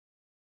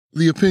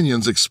The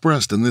opinions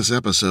expressed in this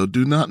episode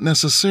do not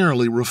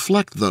necessarily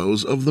reflect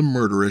those of the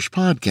Murderish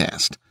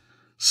podcast.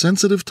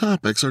 Sensitive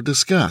topics are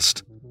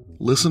discussed.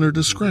 Listener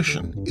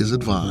discretion is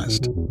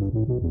advised.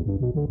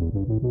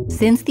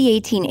 Since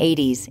the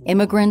 1880s,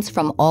 immigrants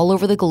from all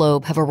over the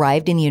globe have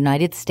arrived in the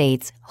United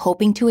States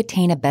hoping to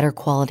attain a better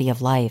quality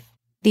of life.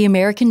 The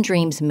American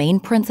dream's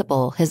main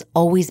principle has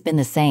always been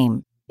the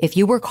same. If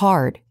you work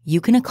hard,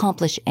 you can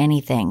accomplish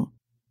anything.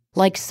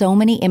 Like so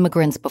many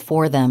immigrants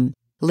before them,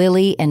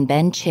 Lily and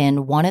Ben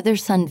Chin wanted their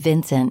son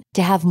Vincent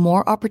to have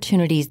more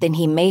opportunities than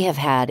he may have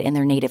had in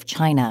their native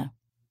China.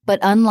 But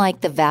unlike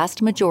the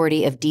vast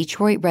majority of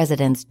Detroit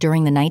residents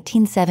during the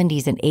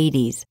 1970s and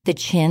 80s, the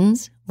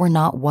Chins were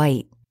not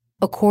white.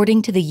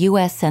 According to the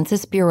U.S.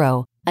 Census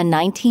Bureau, a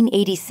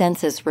 1980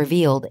 census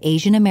revealed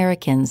Asian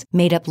Americans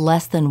made up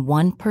less than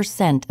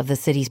 1% of the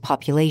city's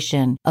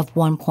population of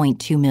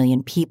 1.2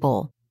 million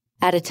people.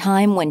 At a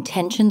time when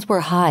tensions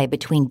were high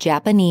between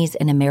Japanese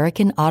and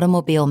American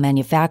automobile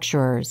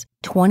manufacturers,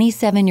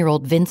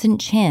 27-year-old Vincent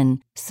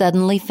Chin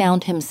suddenly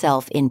found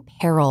himself in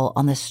peril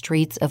on the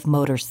streets of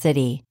Motor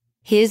City.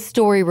 His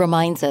story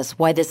reminds us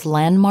why this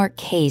landmark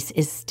case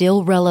is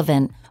still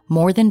relevant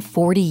more than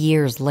 40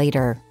 years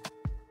later.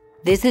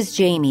 This is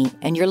Jamie,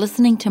 and you're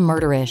listening to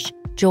Murderish.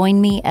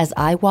 Join me as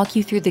I walk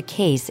you through the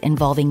case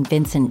involving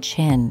Vincent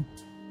Chin.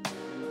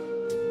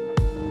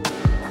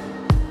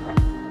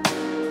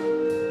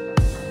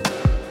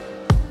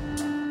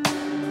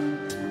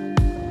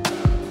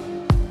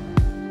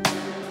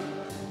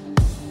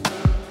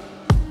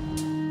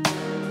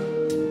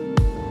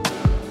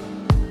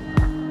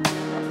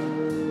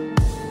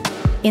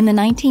 In the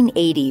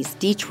 1980s,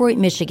 Detroit,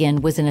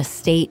 Michigan was in a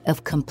state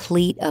of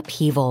complete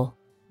upheaval.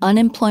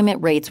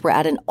 Unemployment rates were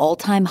at an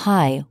all-time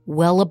high,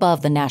 well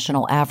above the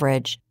national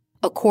average.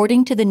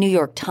 According to the New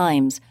York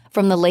Times,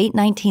 from the late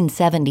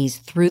 1970s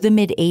through the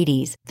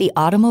mid-80s, the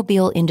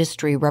automobile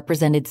industry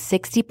represented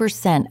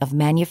 60% of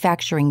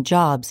manufacturing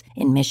jobs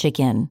in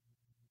Michigan.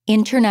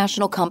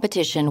 International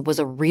competition was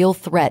a real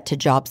threat to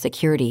job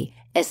security,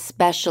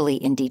 especially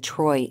in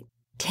Detroit.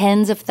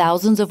 Tens of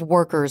thousands of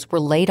workers were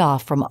laid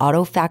off from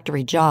auto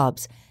factory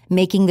jobs,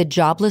 making the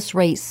jobless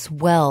rate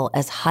swell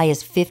as high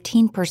as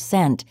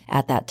 15%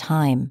 at that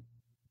time.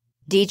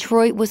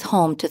 Detroit was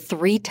home to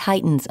three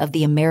titans of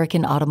the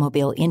American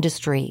automobile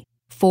industry: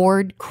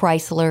 Ford,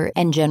 Chrysler,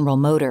 and General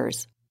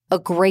Motors. A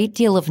great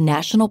deal of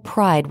national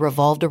pride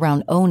revolved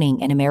around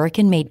owning an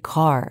American-made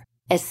car,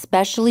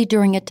 especially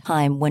during a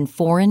time when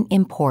foreign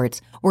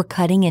imports were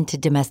cutting into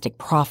domestic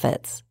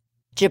profits.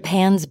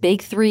 Japan's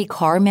big three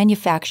car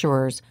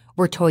manufacturers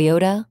were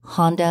Toyota,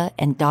 Honda,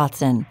 and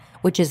Datsun,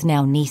 which is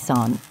now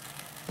Nissan.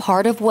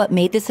 Part of what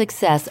made the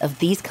success of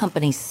these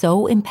companies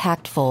so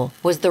impactful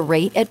was the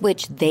rate at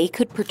which they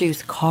could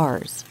produce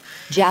cars.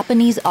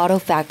 Japanese auto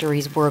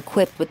factories were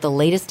equipped with the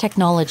latest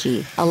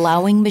technology,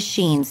 allowing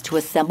machines to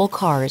assemble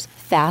cars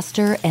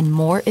faster and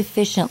more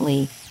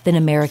efficiently than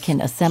American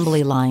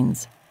assembly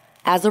lines.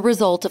 As a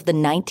result of the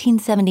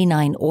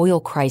 1979 oil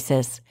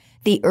crisis,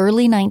 the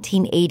early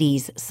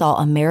 1980s saw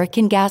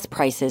American gas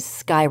prices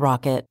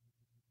skyrocket.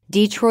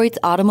 Detroit's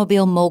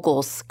automobile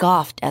moguls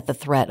scoffed at the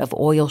threat of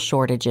oil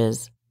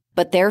shortages,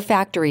 but their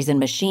factories and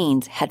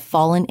machines had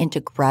fallen into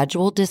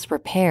gradual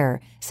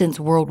disrepair since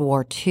World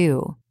War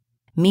II.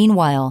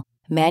 Meanwhile,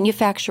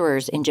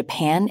 manufacturers in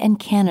Japan and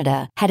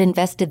Canada had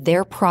invested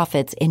their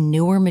profits in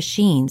newer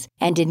machines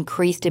and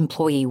increased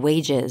employee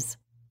wages.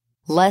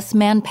 Less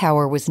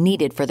manpower was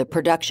needed for the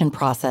production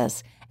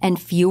process, and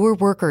fewer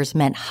workers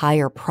meant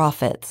higher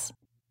profits.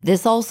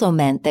 This also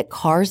meant that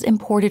cars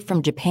imported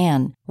from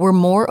Japan were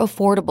more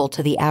affordable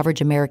to the average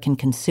American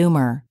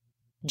consumer.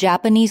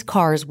 Japanese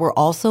cars were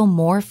also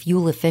more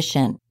fuel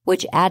efficient,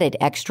 which added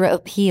extra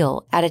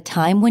appeal at a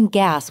time when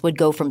gas would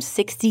go from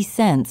 60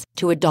 cents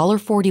to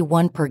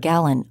 $1.41 per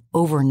gallon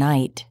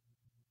overnight.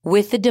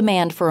 With the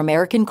demand for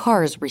American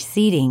cars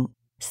receding,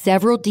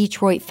 several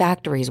Detroit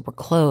factories were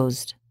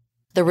closed.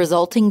 The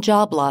resulting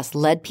job loss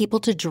led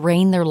people to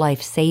drain their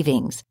life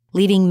savings,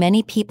 leaving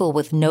many people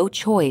with no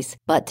choice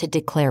but to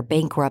declare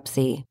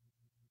bankruptcy.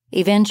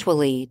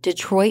 Eventually,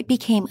 Detroit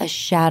became a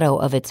shadow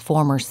of its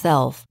former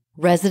self.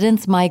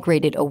 Residents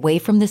migrated away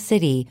from the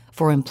city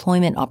for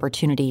employment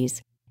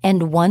opportunities,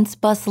 and once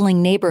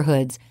bustling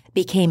neighborhoods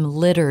became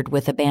littered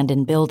with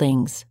abandoned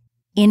buildings.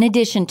 In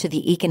addition to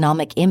the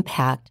economic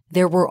impact,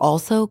 there were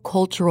also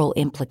cultural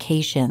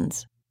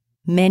implications.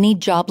 Many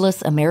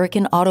jobless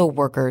American auto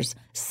workers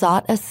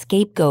sought a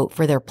scapegoat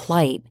for their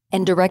plight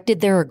and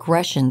directed their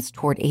aggressions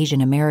toward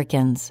Asian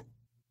Americans.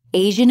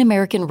 Asian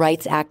American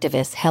rights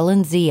activist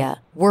Helen Zia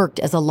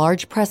worked as a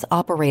large press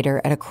operator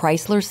at a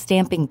Chrysler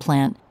stamping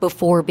plant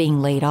before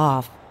being laid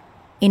off.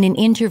 In an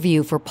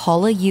interview for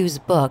Paula Yu's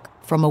book,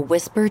 From a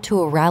Whisper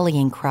to a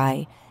Rallying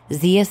Cry,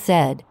 Zia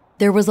said,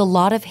 "There was a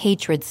lot of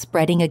hatred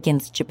spreading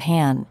against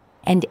Japan,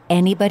 and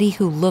anybody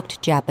who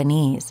looked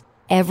Japanese.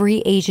 Every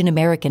Asian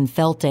American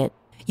felt it.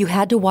 You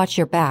had to watch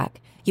your back.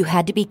 You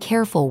had to be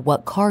careful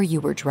what car you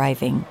were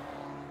driving."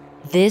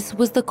 This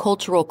was the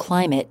cultural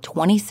climate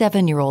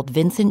 27-year-old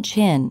Vincent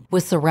Chin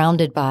was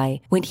surrounded by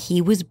when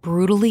he was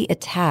brutally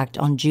attacked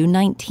on June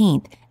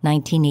 19,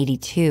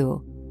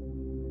 1982.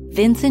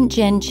 Vincent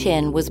Jen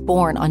Chin was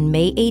born on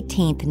May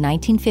 18,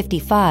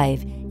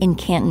 1955, in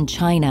Canton,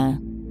 China.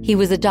 He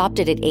was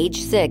adopted at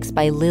age 6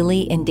 by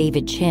Lily and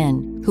David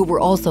Chin, who were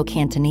also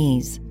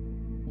Cantonese.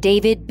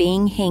 David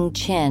Bing Hing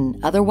Chin,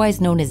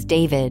 otherwise known as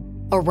David,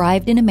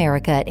 arrived in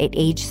America at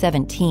age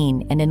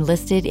 17 and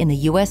enlisted in the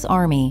U.S.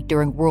 Army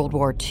during World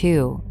War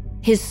II.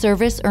 His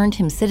service earned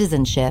him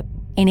citizenship,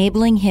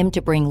 enabling him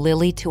to bring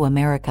Lily to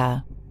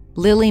America.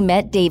 Lily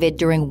met David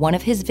during one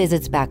of his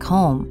visits back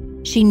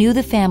home. She knew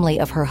the family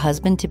of her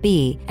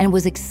husband-to-be and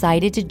was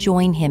excited to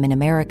join him in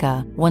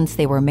America once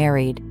they were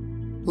married.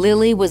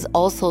 Lily was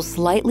also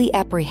slightly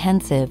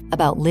apprehensive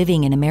about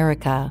living in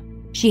America.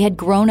 She had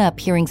grown up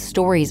hearing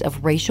stories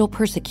of racial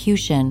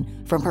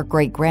persecution from her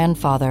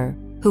great-grandfather,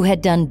 who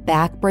had done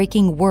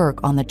back-breaking work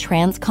on the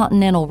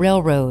Transcontinental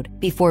Railroad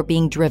before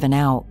being driven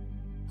out.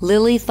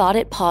 Lily thought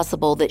it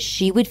possible that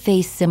she would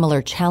face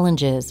similar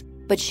challenges,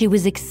 but she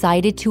was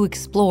excited to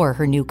explore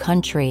her new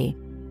country.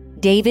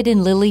 David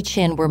and Lily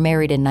Chin were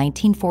married in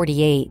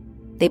 1948.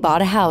 They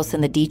bought a house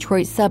in the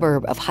Detroit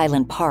suburb of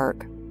Highland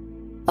Park.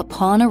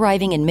 Upon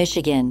arriving in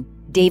Michigan,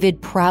 David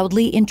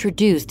proudly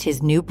introduced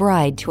his new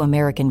bride to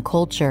American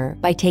culture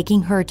by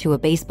taking her to a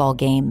baseball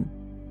game.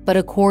 But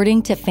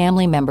according to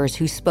family members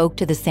who spoke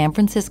to the San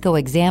Francisco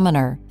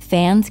Examiner,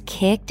 fans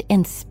kicked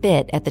and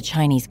spit at the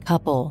Chinese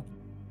couple.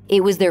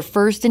 It was their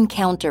first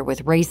encounter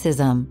with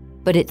racism,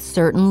 but it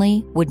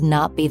certainly would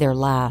not be their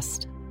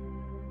last.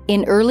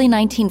 In early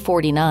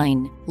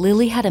 1949,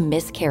 Lily had a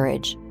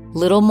miscarriage.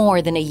 Little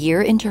more than a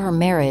year into her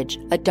marriage,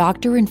 a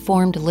doctor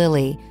informed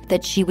Lily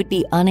that she would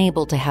be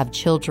unable to have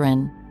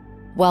children.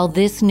 While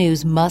this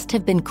news must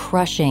have been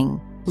crushing,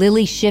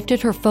 Lily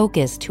shifted her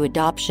focus to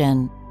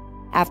adoption.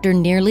 After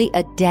nearly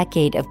a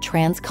decade of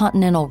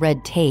transcontinental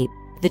red tape,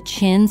 the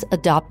Chins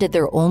adopted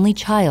their only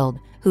child,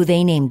 who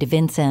they named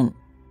Vincent.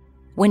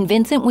 When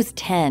Vincent was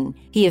 10,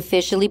 he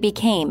officially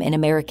became an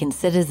American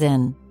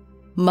citizen.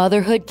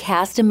 Motherhood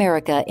cast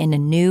America in a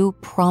new,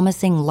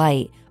 promising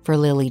light for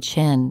Lily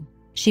Chin.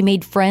 She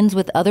made friends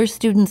with other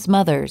students'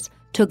 mothers,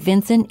 took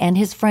Vincent and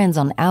his friends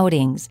on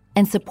outings,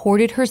 and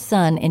supported her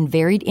son in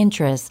varied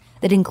interests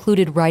that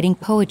included writing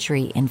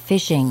poetry and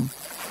fishing.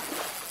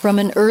 From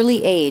an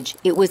early age,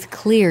 it was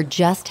clear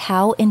just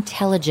how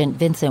intelligent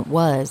Vincent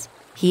was.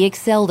 He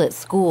excelled at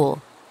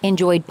school,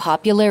 enjoyed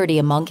popularity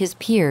among his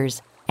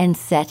peers, and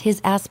set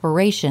his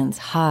aspirations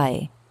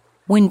high.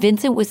 When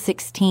Vincent was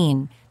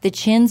 16, the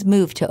Chins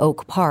moved to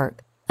Oak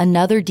Park,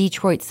 another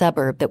Detroit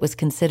suburb that was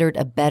considered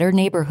a better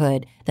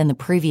neighborhood than the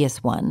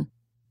previous one.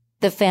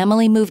 The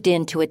family moved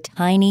into a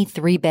tiny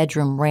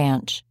 3-bedroom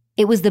ranch.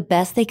 It was the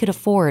best they could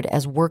afford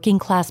as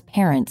working-class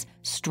parents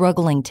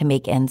struggling to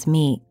make ends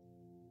meet.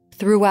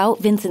 Throughout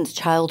Vincent's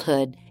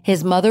childhood,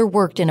 his mother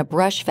worked in a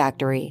brush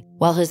factory,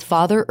 while his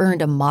father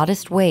earned a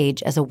modest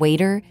wage as a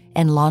waiter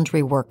and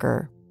laundry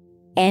worker.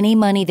 Any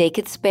money they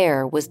could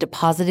spare was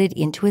deposited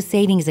into a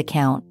savings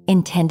account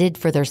intended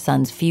for their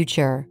son's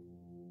future.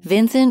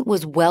 Vincent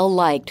was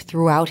well-liked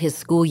throughout his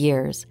school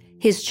years.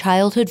 His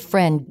childhood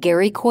friend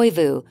Gary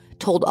Koivu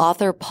told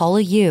author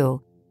Paula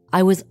Yu,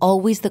 "I was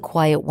always the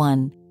quiet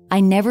one. I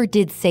never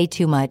did say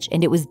too much,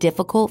 and it was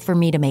difficult for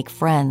me to make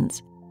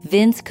friends.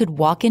 Vince could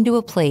walk into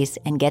a place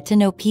and get to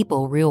know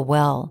people real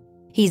well.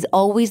 He's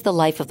always the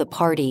life of the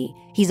party.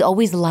 He's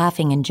always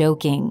laughing and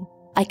joking.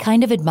 I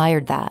kind of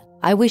admired that.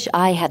 I wish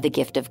I had the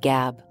gift of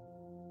gab."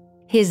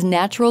 His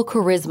natural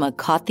charisma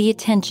caught the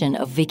attention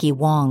of Vicky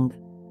Wong.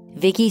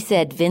 Vicky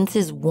said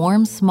Vince's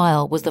warm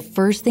smile was the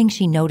first thing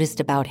she noticed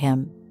about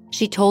him.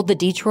 She told the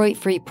Detroit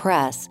Free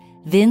Press,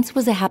 Vince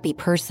was a happy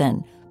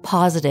person,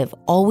 positive,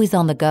 always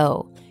on the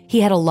go.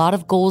 He had a lot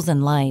of goals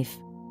in life.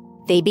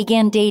 They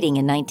began dating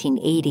in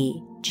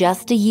 1980.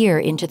 Just a year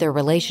into their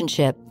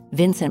relationship,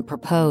 Vincent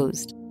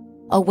proposed.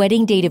 A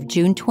wedding date of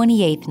June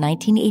 28,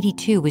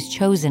 1982 was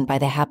chosen by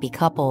the happy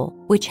couple,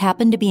 which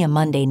happened to be a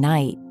Monday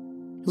night.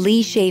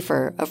 Lee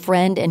Schaefer, a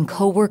friend and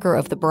co-worker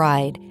of the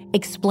bride,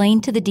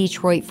 explained to the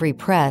Detroit Free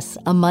Press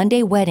a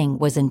Monday wedding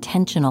was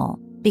intentional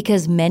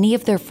because many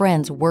of their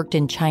friends worked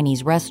in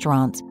Chinese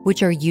restaurants,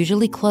 which are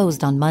usually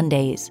closed on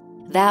Mondays.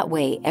 That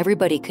way,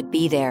 everybody could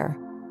be there.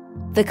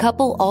 The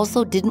couple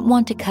also didn't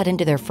want to cut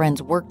into their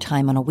friends' work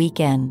time on a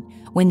weekend,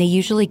 when they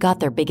usually got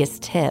their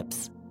biggest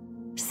tips.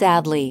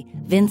 Sadly,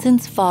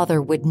 Vincent's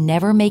father would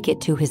never make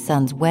it to his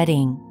son's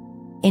wedding.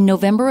 In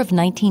November of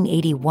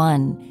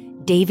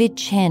 1981, David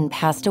Chin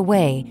passed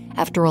away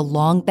after a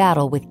long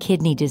battle with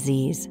kidney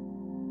disease.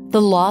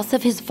 The loss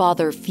of his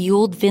father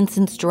fueled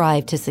Vincent's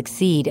drive to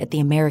succeed at the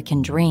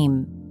American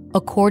dream.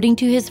 According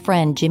to his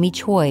friend Jimmy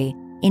Choi,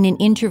 in an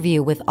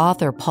interview with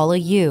author Paula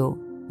Yu,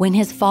 when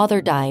his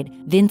father died,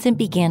 Vincent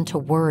began to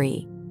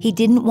worry. He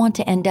didn't want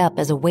to end up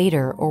as a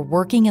waiter or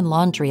working in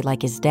laundry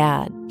like his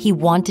dad. He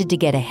wanted to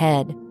get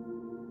ahead.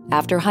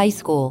 After high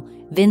school,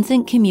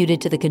 Vincent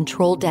commuted to the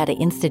Control Data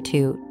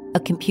Institute, a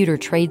computer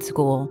trade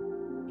school.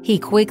 He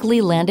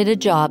quickly landed a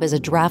job as a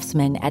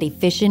draftsman at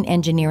Efficient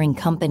Engineering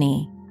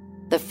Company.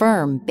 The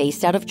firm,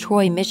 based out of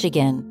Troy,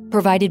 Michigan,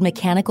 provided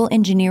mechanical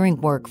engineering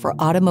work for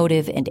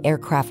automotive and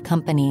aircraft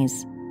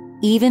companies.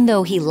 Even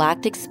though he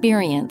lacked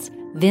experience,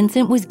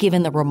 Vincent was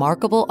given the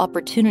remarkable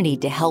opportunity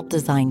to help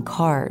design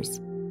cars.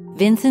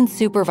 Vincent's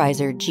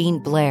supervisor, Gene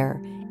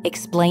Blair,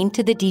 explained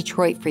to the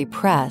Detroit Free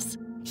Press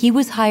he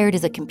was hired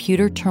as a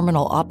computer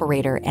terminal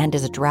operator and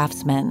as a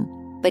draftsman,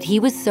 but he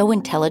was so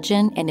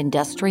intelligent and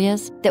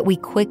industrious that we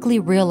quickly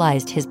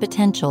realized his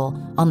potential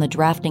on the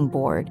drafting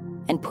board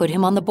and put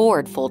him on the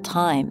board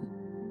full-time.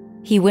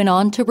 He went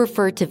on to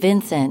refer to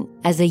Vincent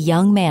as a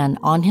young man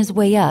on his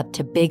way up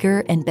to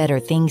bigger and better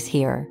things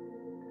here.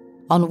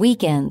 On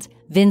weekends,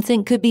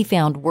 Vincent could be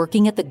found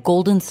working at the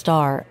Golden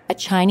Star, a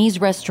Chinese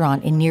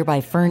restaurant in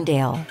nearby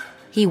Ferndale.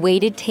 He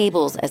waited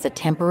tables as a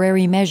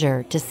temporary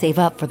measure to save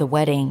up for the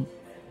wedding.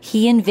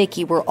 He and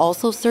Vicky were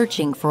also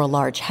searching for a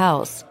large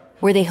house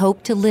where they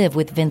hoped to live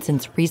with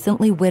Vincent's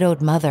recently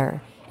widowed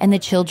mother and the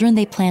children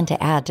they planned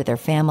to add to their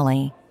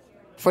family.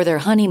 For their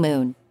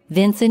honeymoon,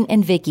 Vincent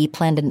and Vicky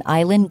planned an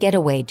island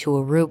getaway to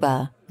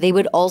Aruba. They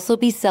would also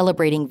be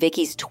celebrating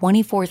Vicky's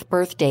 24th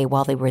birthday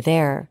while they were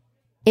there.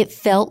 It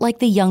felt like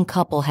the young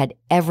couple had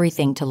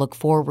everything to look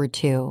forward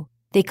to.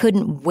 They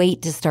couldn't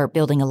wait to start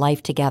building a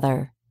life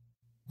together.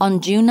 On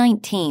June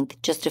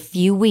 19th, just a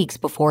few weeks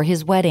before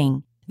his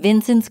wedding,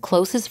 Vincent's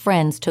closest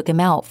friends took him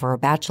out for a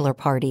bachelor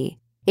party.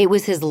 It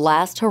was his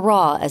last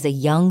hurrah as a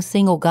young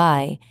single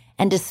guy,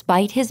 and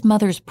despite his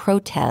mother's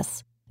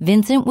protests,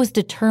 Vincent was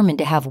determined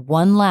to have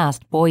one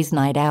last boys'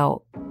 night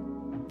out.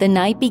 The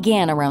night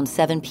began around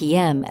 7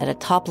 p.m. at a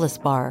topless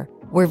bar,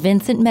 where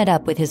Vincent met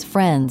up with his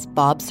friends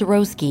Bob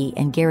Sorosky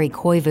and Gary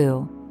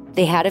Koivu.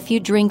 They had a few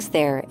drinks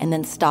there and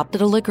then stopped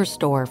at a liquor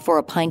store for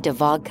a pint of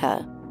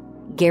vodka.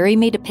 Gary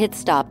made a pit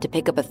stop to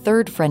pick up a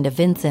third friend of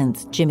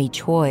Vincent's, Jimmy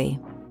Choi.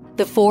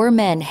 The four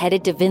men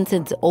headed to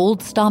Vincent's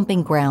old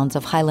stomping grounds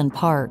of Highland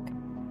Park.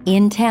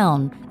 In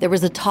town, there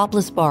was a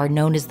topless bar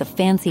known as the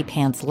Fancy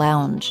Pants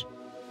Lounge.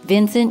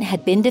 Vincent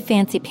had been to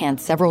Fancy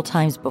Pants several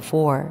times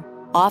before,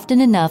 often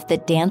enough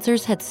that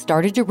dancers had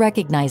started to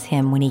recognize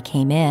him when he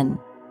came in.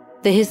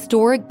 The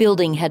historic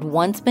building had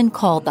once been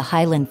called the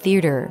Highland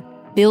Theater.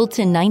 Built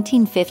in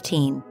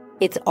 1915,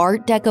 its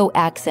Art Deco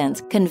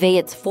accents convey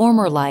its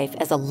former life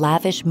as a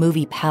lavish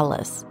movie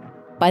palace.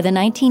 By the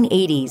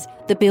 1980s,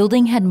 the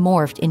building had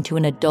morphed into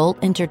an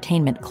adult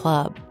entertainment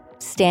club.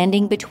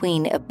 Standing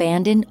between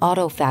abandoned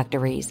auto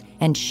factories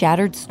and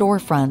shattered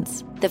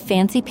storefronts, the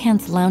Fancy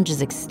Pants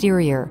Lounge's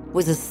exterior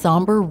was a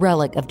somber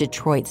relic of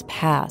Detroit's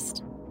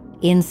past.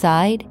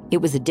 Inside, it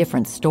was a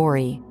different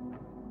story.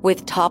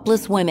 With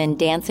topless women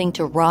dancing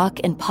to rock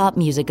and pop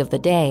music of the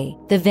day,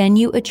 the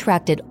venue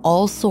attracted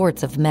all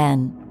sorts of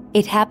men.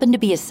 It happened to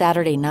be a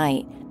Saturday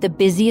night, the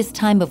busiest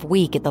time of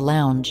week at the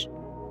lounge.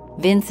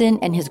 Vincent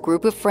and his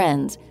group of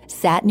friends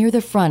sat near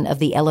the front of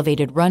the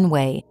elevated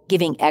runway,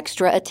 giving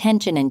extra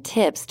attention and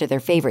tips to their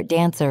favorite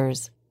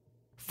dancers.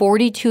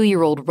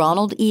 42-year-old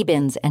Ronald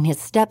Ebens and his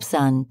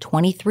stepson,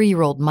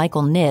 23-year-old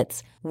Michael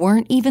Nitz,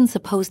 weren't even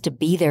supposed to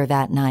be there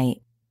that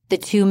night. The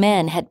two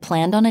men had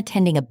planned on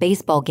attending a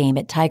baseball game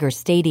at Tiger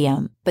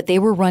Stadium, but they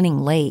were running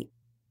late.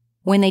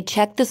 When they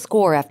checked the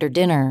score after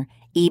dinner,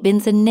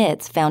 Ebens and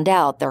Nitz found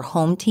out their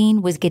home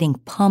team was getting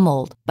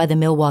pummeled by the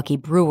Milwaukee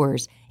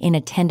Brewers in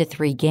a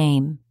 10-3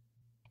 game.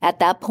 At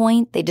that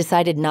point, they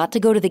decided not to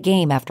go to the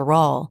game after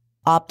all,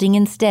 opting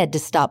instead to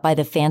stop by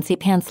the Fancy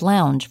Pants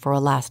Lounge for a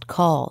last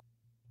call.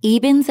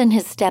 Ebens and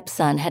his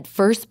stepson had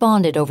first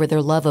bonded over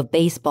their love of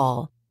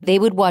baseball. They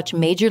would watch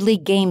major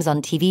league games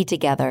on TV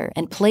together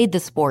and played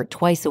the sport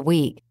twice a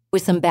week,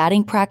 with some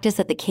batting practice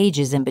at the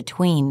cages in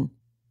between.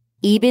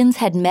 Ebens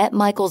had met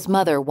Michael's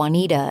mother,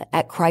 Juanita,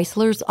 at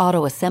Chrysler's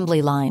auto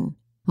assembly line.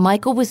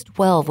 Michael was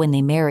 12 when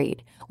they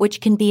married,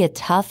 which can be a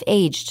tough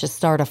age to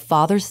start a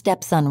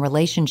father-stepson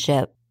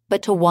relationship.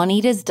 But to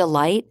Juanita's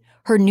delight,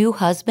 her new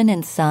husband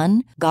and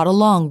son got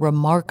along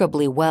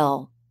remarkably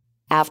well.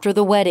 After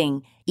the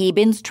wedding,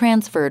 Ebens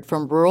transferred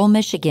from rural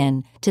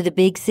Michigan to the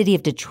big city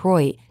of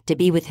Detroit to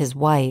be with his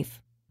wife.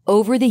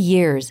 Over the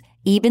years,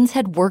 Ebens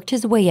had worked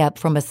his way up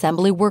from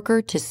assembly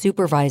worker to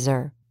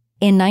supervisor.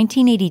 In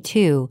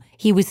 1982,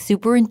 he was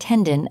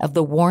superintendent of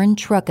the Warren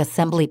Truck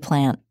Assembly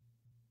Plant.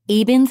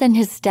 Ebens and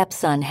his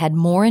stepson had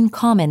more in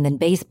common than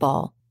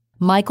baseball.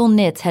 Michael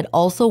Nitz had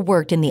also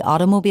worked in the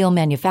automobile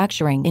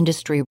manufacturing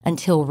industry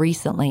until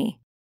recently.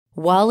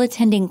 While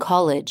attending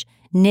college,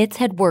 Nitz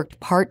had worked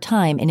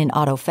part-time in an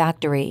auto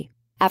factory.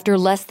 After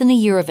less than a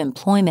year of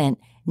employment,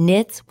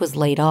 Nitz was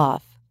laid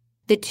off.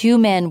 The two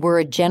men were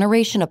a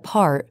generation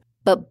apart,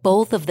 but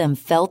both of them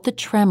felt the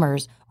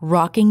tremors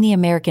rocking the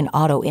American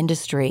auto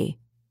industry.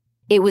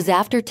 It was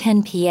after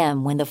 10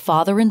 p.m. when the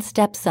father and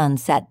stepson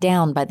sat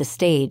down by the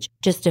stage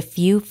just a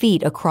few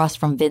feet across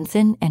from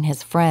Vincent and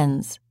his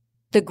friends.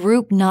 The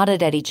group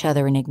nodded at each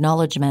other in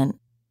acknowledgement.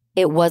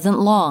 It wasn't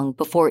long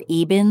before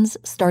Ebens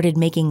started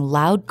making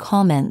loud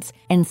comments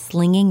and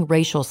slinging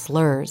racial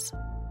slurs.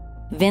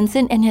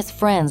 Vincent and his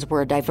friends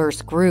were a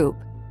diverse group.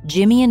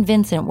 Jimmy and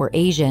Vincent were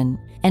Asian,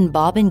 and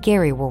Bob and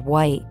Gary were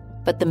white.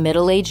 But the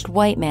middle-aged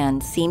white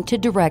man seemed to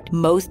direct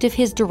most of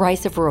his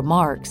derisive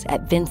remarks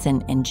at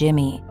Vincent and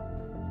Jimmy.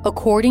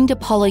 According to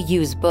Paula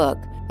Yu's book,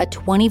 a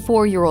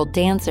 24-year-old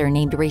dancer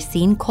named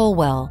Racine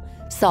Colwell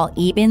saw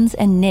Ebens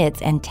and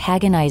Nitz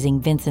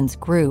antagonizing Vincent's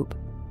group.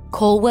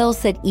 Colwell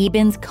said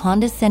Ebens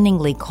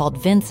condescendingly called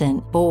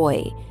Vincent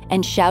boy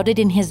and shouted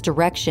in his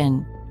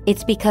direction,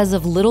 "It's because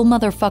of little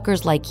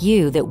motherfuckers like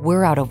you that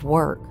we're out of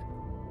work."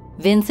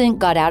 Vincent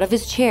got out of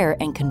his chair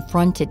and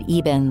confronted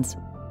Ebens.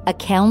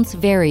 Accounts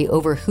vary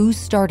over who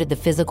started the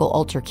physical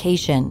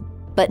altercation,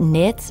 but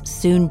Nitz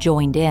soon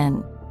joined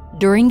in.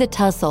 During the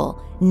tussle,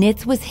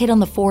 Nitz was hit on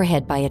the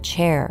forehead by a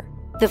chair.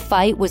 The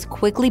fight was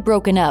quickly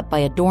broken up by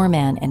a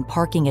doorman and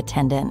parking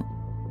attendant.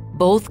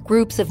 Both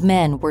groups of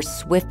men were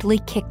swiftly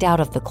kicked out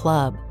of the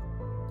club.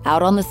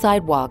 Out on the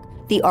sidewalk,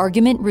 the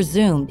argument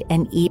resumed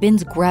and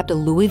Ebens grabbed a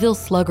Louisville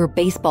Slugger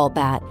baseball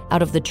bat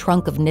out of the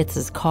trunk of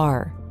Nitz's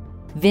car.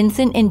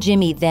 Vincent and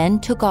Jimmy then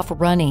took off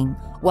running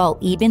while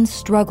Ebens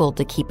struggled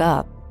to keep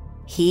up.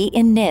 He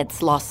and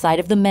Nitz lost sight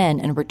of the men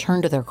and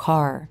returned to their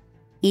car.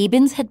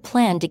 Ebens had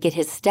planned to get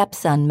his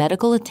stepson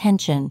medical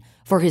attention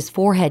for his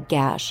forehead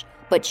gash,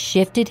 but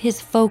shifted his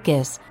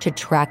focus to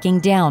tracking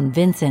down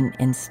Vincent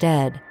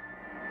instead.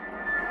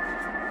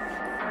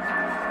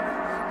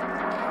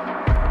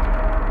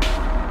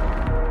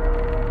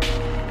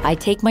 I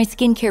take my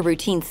skincare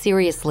routine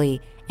seriously,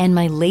 and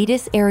my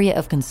latest area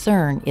of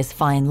concern is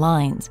fine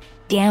lines.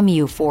 Damn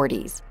you,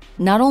 40s.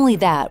 Not only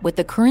that, with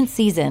the current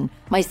season,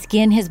 my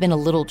skin has been a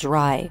little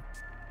dry.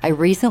 I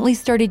recently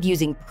started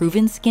using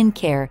Proven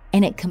Skincare,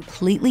 and it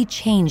completely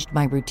changed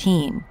my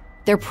routine.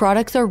 Their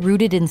products are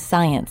rooted in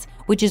science,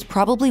 which is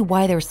probably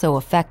why they're so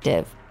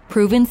effective.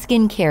 Proven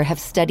Skincare have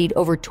studied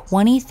over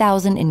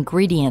 20,000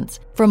 ingredients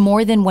from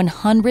more than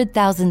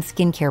 100,000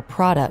 skincare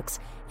products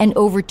and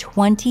over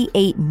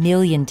 28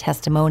 million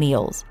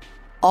testimonials.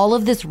 All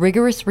of this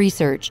rigorous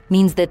research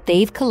means that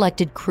they've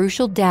collected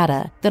crucial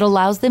data that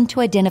allows them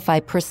to identify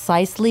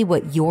precisely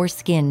what your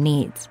skin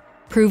needs.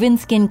 Proven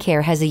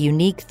Skincare has a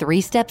unique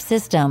 3-step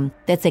system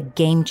that's a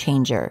game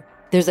changer.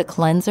 There's a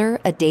cleanser,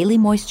 a daily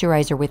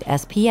moisturizer with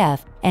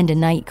SPF, and a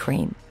night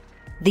cream.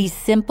 These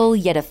simple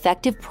yet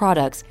effective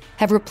products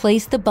have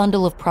replaced the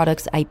bundle of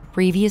products I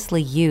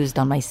previously used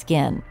on my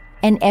skin.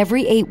 And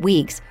every 8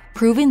 weeks,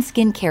 Proven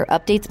Skincare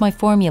updates my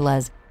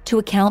formulas to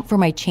account for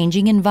my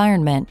changing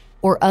environment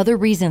or other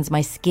reasons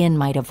my skin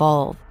might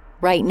evolve.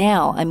 Right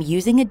now, I'm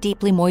using a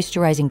deeply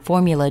moisturizing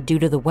formula due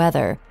to the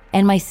weather,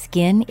 and my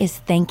skin is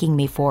thanking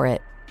me for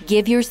it.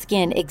 Give your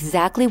skin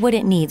exactly what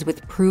it needs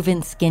with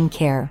Proven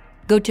Skincare.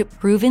 Go to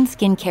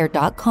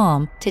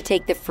provenskincare.com to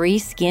take the free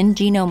skin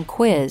genome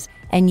quiz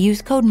and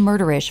use code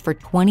MURDERISH for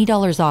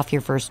 $20 off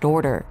your first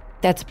order.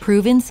 That's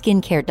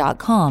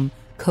provenskincare.com,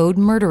 code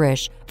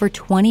MURDERISH for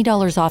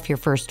 $20 off your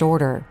first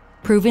order.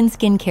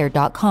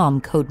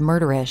 provenskincare.com, code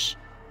MURDERISH.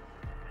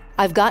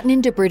 I've gotten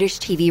into British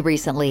TV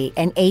recently,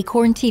 and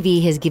Acorn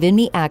TV has given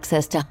me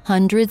access to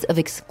hundreds of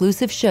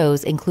exclusive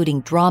shows,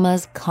 including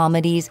dramas,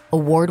 comedies,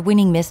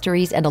 award-winning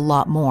mysteries, and a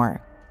lot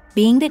more.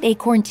 Being that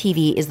Acorn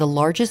TV is the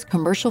largest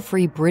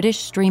commercial-free British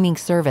streaming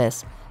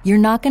service, you're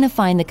not going to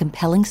find the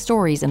compelling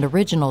stories and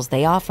originals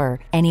they offer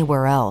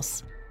anywhere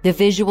else. The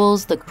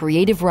visuals, the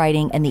creative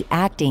writing, and the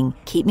acting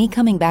keep me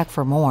coming back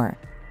for more.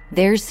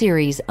 Their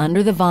series,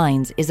 Under the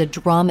Vines, is a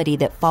dramedy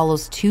that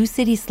follows 2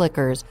 city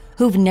slickers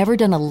who've never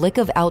done a lick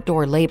of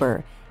outdoor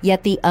labor,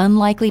 yet the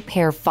unlikely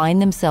pair find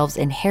themselves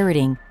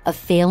inheriting a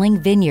failing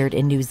vineyard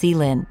in New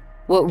Zealand.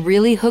 What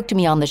really hooked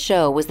me on the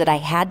show was that I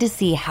had to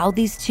see how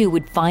these two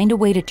would find a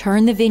way to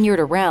turn the vineyard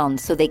around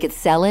so they could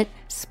sell it,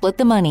 split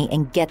the money,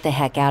 and get the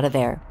heck out of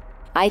there.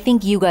 I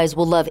think you guys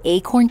will love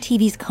Acorn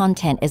TV's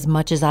content as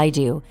much as I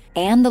do,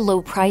 and the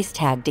low price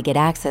tag to get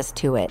access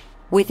to it.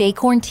 With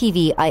Acorn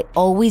TV, I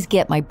always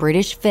get my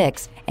British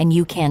fix, and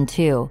you can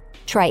too.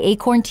 Try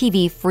Acorn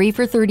TV free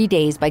for 30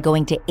 days by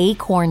going to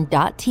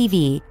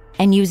acorn.tv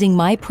and using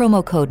my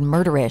promo code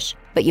MURDERISH,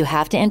 but you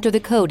have to enter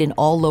the code in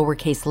all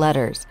lowercase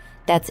letters.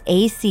 That's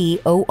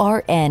acorn.tv,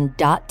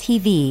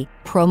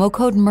 promo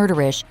code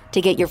MURDERISH,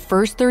 to get your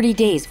first 30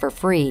 days for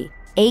free.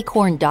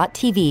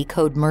 Acorn.tv,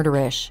 code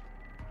MURDERISH.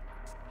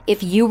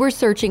 If you were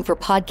searching for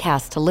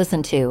podcasts to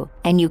listen to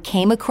and you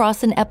came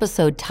across an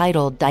episode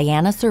titled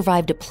Diana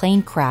Survived a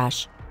Plane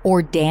Crash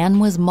or Dan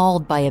Was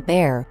Mauled by a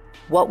Bear,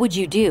 what would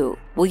you do?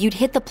 Well, you'd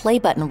hit the play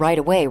button right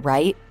away,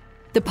 right?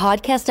 The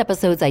podcast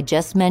episodes I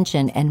just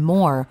mentioned and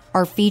more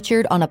are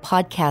featured on a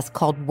podcast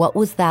called What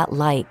Was That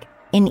Like?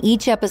 In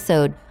each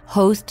episode,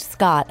 host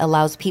Scott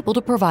allows people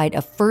to provide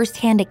a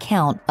first-hand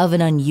account of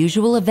an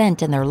unusual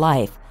event in their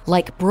life,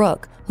 like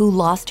Brooke, who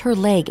lost her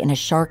leg in a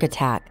shark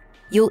attack.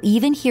 You'll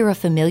even hear a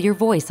familiar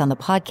voice on the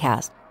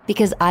podcast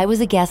because I was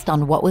a guest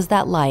on What Was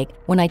That Like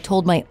when I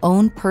told my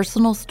own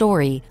personal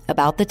story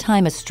about the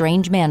time a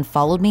strange man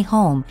followed me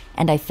home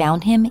and I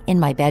found him in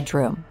my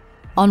bedroom.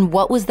 On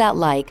What Was That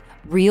Like,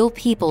 real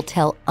people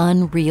tell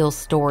unreal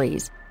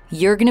stories.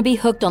 You're going to be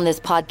hooked on this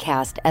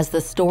podcast as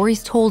the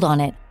stories told on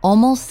it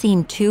almost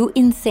seem too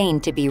insane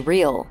to be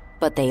real.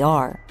 but they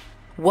are.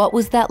 What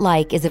Was That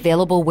Like is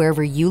available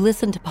wherever you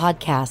listen to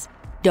podcasts.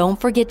 Don't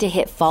forget to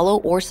hit follow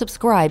or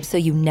subscribe so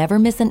you never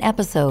miss an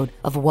episode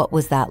of What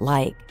Was That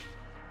Like.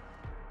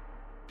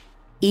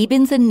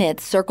 Ebens and Nitz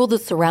circled the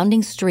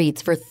surrounding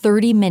streets for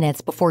 30 minutes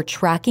before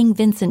tracking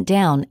Vincent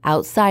down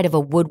outside of a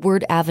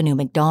Woodward Avenue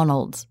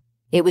McDonald's.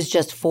 It was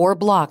just 4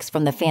 blocks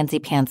from the Fancy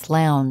Pants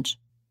Lounge.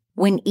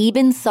 When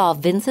Ebens saw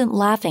Vincent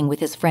laughing with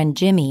his friend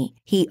Jimmy,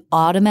 he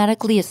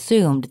automatically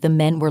assumed the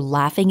men were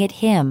laughing at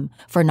him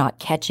for not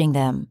catching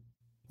them.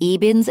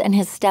 Ebens and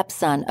his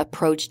stepson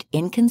approached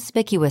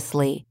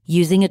inconspicuously,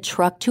 using a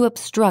truck to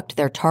obstruct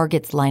their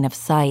target's line of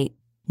sight.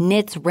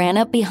 Nitz ran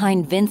up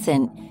behind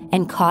Vincent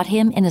and caught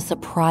him in a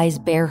surprise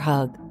bear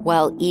hug,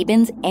 while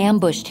Ebens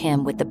ambushed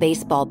him with the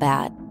baseball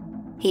bat.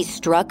 He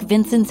struck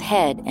Vincent's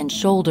head and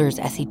shoulders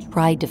as he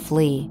tried to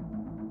flee.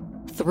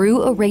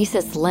 Through a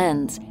racist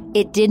lens,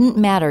 it didn't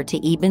matter to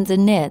Ebens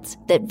and Nitz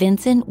that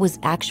Vincent was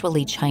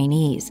actually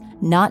Chinese,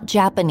 not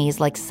Japanese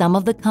like some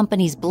of the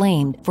companies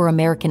blamed for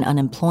American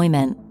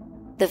unemployment.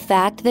 The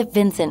fact that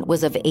Vincent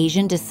was of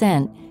Asian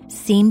descent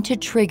seemed to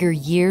trigger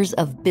years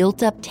of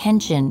built-up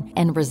tension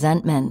and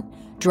resentment,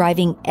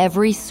 driving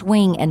every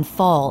swing and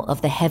fall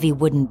of the heavy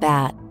wooden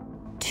bat.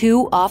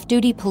 2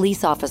 off-duty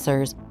police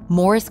officers,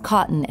 Morris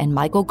Cotton and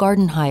Michael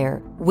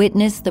Gardenhire,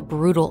 witnessed the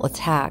brutal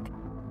attack.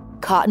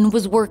 Cotton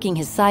was working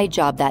his side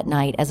job that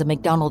night as a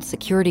McDonald's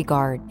security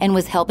guard and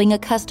was helping a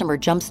customer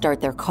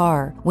jumpstart their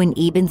car when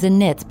Ebens and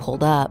Nitz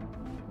pulled up.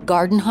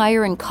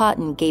 Gardenhire and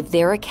Cotton gave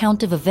their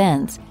account of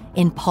events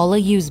in Paula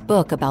Yu's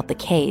book about the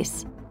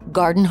case.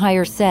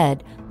 Gardenhire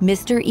said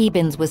Mr.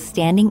 Ebens was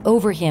standing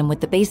over him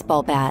with the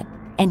baseball bat,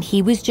 and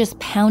he was just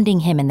pounding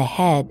him in the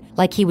head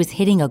like he was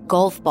hitting a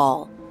golf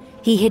ball.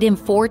 He hit him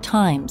 4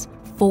 times.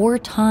 4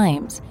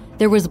 times.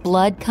 There was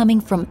blood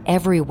coming from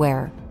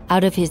everywhere,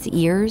 out of his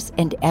ears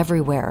and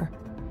everywhere.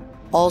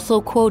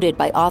 Also quoted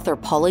by author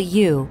Paula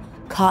Yu,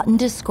 Cotton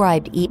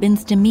described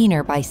Ebens'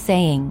 demeanor by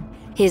saying,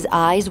 his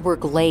eyes were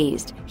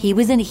glazed, he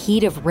was in a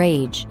heat of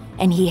rage,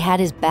 and he had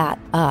his bat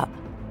up.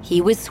 He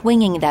was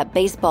swinging that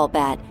baseball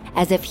bat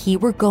as if he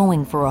were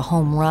going for a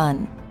home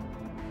run.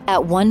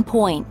 At one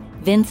point,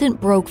 Vincent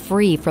broke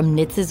free from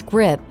Nitz's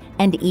grip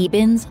and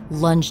Ebens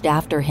lunged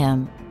after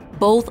him.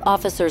 Both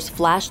officers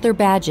flashed their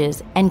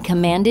badges and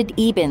commanded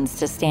Ebens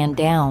to stand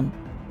down,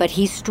 but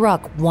he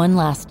struck one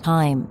last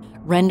time,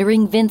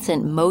 rendering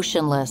Vincent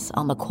motionless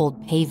on the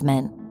cold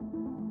pavement.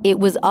 It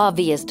was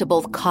obvious to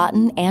both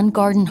Cotton and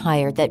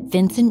Gardenhire that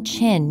Vincent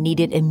Chin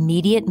needed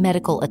immediate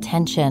medical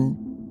attention.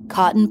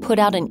 Cotton put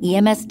out an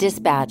EMS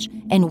dispatch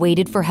and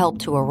waited for help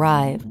to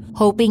arrive,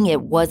 hoping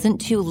it wasn't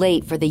too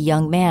late for the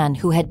young man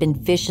who had been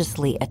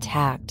viciously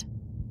attacked.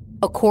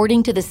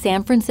 According to the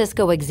San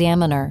Francisco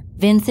Examiner,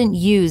 Vincent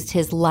used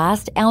his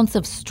last ounce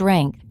of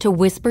strength to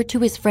whisper to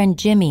his friend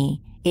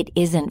Jimmy, "It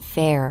isn't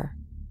fair."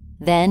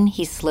 Then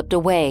he slipped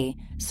away,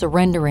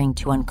 surrendering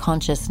to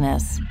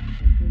unconsciousness.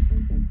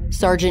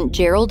 Sergeant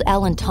Gerald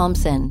Allen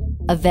Thompson,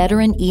 a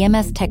veteran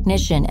EMS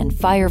technician and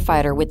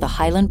firefighter with the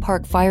Highland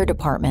Park Fire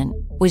Department,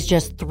 was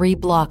just 3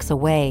 blocks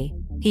away.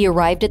 He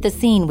arrived at the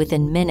scene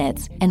within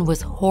minutes and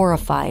was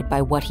horrified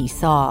by what he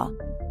saw.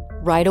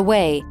 Right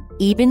away,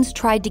 Ebens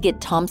tried to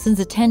get Thompson's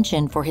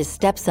attention for his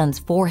stepson's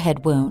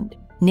forehead wound.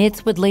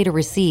 Nitz would later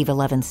receive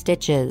 11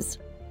 stitches.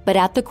 But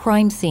at the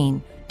crime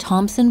scene,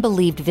 Thompson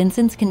believed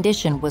Vincent's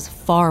condition was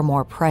far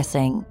more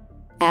pressing.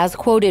 As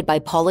quoted by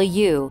Paula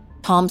Yu,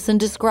 Thompson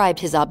described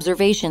his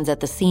observations at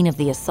the scene of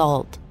the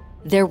assault.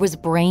 There was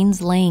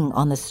brains laying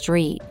on the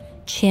street.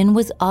 Chin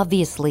was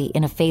obviously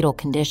in a fatal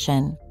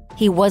condition.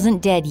 He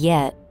wasn't dead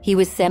yet. He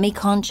was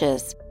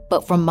semi-conscious,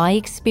 but from my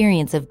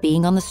experience of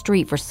being on the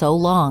street for so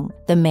long,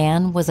 the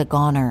man was a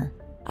goner.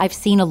 I've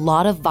seen a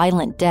lot of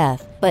violent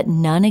death, but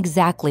none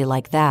exactly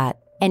like that.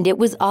 And it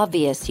was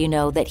obvious,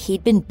 that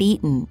he'd been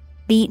beaten.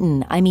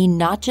 Beaten, I mean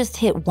not just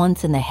hit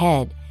once in the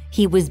head.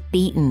 He was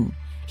beaten.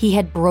 He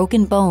had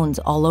broken bones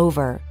all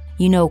over.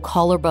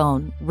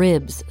 Collarbone,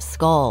 ribs,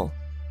 skull.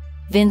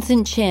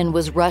 Vincent Chin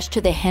was rushed to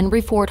the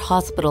Henry Ford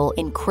Hospital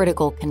in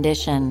critical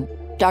condition.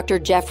 Dr.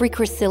 Jeffrey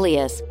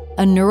Crecilius,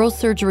 a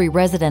neurosurgery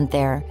resident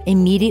there,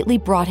 immediately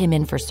brought him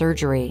in for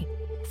surgery.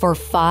 For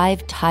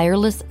 5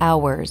 tireless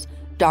hours,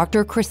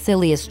 Dr.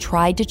 Crecilius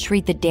tried to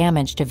treat the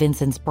damage to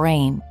Vincent's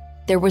brain.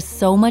 There was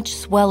so much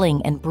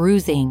swelling and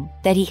bruising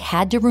that he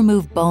had to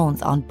remove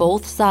bones on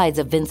both sides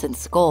of Vincent's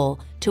skull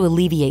to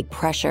alleviate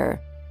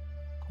pressure.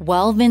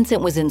 While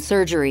Vincent was in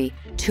surgery,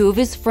 2 of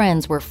his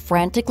friends were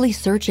frantically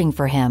searching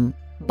for him.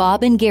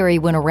 Bob and Gary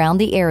went around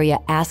the area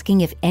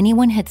asking if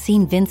anyone had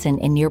seen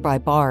Vincent in nearby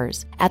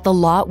bars, at the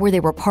lot where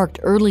they were parked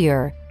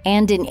earlier,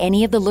 and in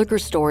any of the liquor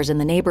stores in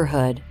the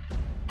neighborhood.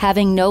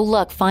 Having no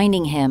luck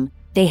finding him,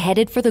 they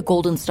headed for the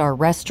Golden Star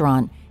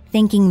restaurant,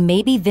 thinking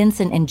maybe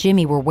Vincent and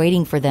Jimmy were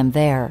waiting for them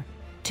there.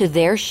 To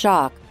their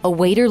shock, a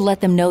waiter let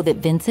them know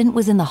that Vincent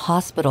was in the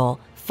hospital,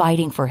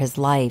 fighting for his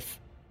life.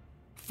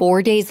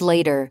 4 days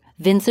later,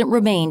 Vincent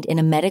remained in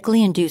a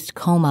medically induced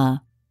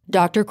coma.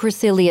 Dr.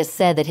 Crecilius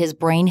said that his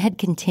brain had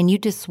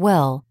continued to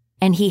swell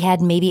and he had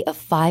maybe a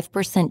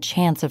 5%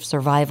 chance of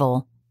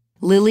survival.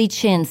 Lily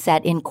Chin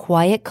sat in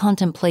quiet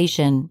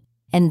contemplation,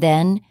 and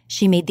then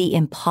she made the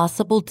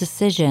impossible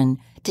decision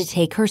to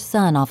take her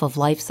son off of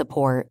life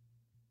support.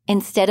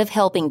 Instead of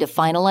helping to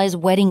finalize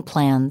wedding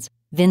plans,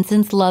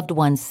 Vincent's loved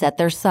ones set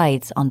their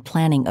sights on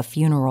planning a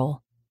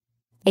funeral.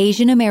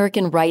 Asian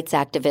American rights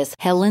activist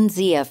Helen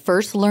Zia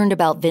first learned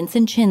about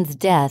Vincent Chin's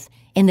death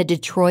in the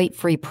Detroit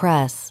Free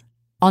Press.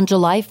 On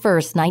July 1,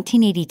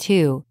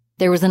 1982,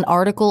 there was an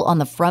article on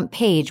the front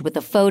page with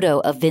a photo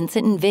of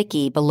Vincent and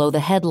Vicky below the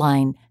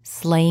headline,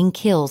 "Slaying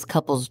Kills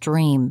Couple's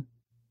Dream."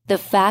 The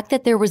fact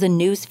that there was a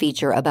news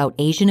feature about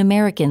Asian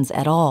Americans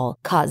at all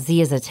caught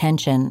Zia's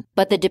attention,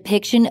 but the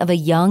depiction of a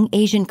young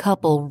Asian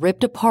couple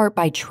ripped apart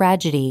by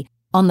tragedy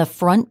on the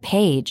front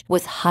page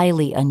was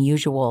highly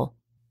unusual.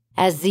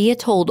 As Zia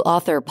told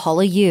author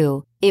Paula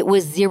Yu, it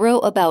was zero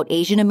about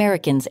Asian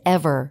Americans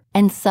ever,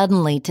 and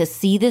suddenly to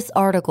see this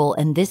article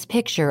and this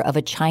picture of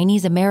a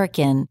Chinese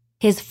American,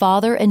 his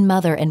father and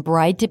mother and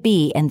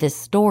bride-to-be, and this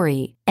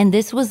story, and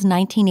this was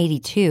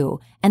 1982,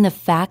 and the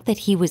fact that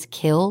he was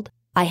killed,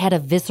 I had a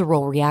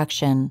visceral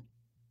reaction.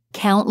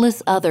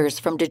 Countless others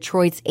from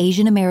Detroit's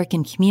Asian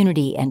American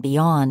community and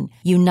beyond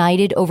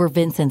united over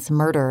Vincent's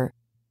murder.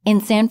 In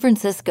San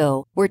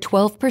Francisco, where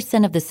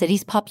 12% of the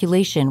city's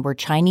population were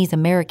Chinese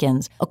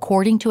Americans,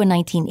 according to a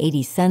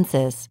 1980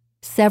 census,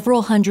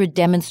 several hundred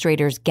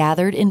demonstrators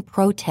gathered in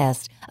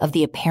protest of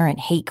the apparent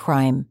hate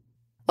crime.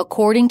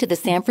 According to the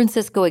San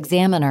Francisco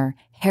Examiner,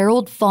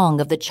 Harold Fong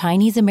of the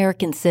Chinese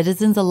American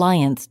Citizens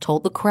Alliance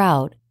told the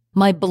crowd,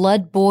 "My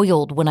blood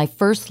boiled when I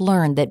first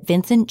learned that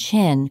Vincent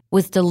Chin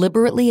was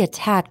deliberately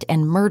attacked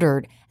and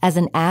murdered as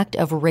an act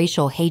of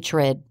racial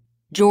hatred."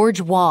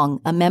 George Wong,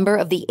 a member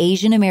of the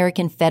Asian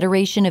American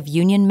Federation of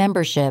Union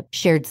Membership,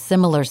 shared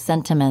similar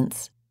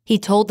sentiments. He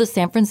told the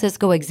San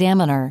Francisco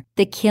Examiner,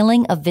 "The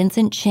killing of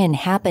Vincent Chin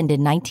happened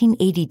in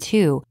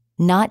 1982,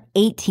 not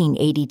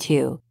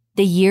 1882,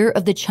 the year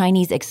of the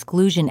Chinese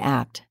Exclusion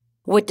Act.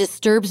 What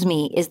disturbs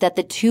me is that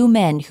the two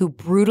men who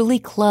brutally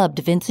clubbed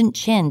Vincent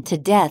Chin to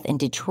death in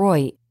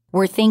Detroit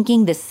were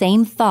thinking the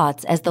same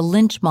thoughts as the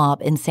lynch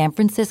mob in San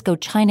Francisco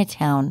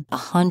Chinatown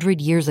 100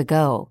 years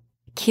ago.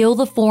 Kill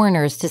the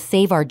foreigners to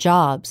save our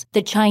jobs.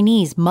 The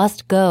Chinese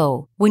must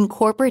go. When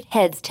corporate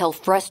heads tell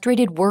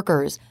frustrated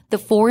workers the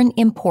foreign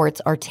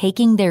imports are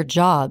taking their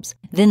jobs,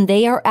 then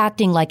they are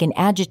acting like an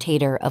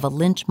agitator of a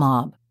lynch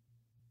mob."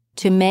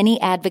 To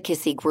many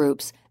advocacy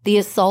groups, the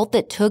assault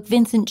that took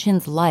Vincent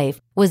Chin's life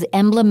was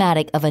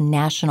emblematic of a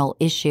national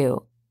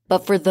issue.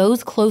 But for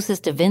those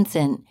closest to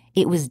Vincent,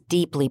 it was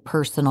deeply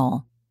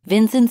personal.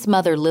 Vincent's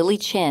mother, Lily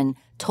Chin,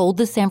 told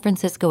the San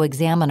Francisco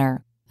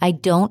Examiner, "I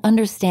don't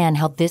understand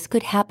how this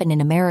could happen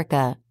in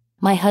America.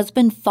 My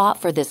husband fought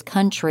for this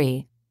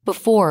country.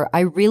 Before,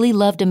 I really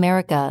loved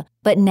America,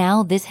 but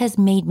now this has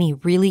made me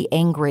really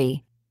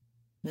angry."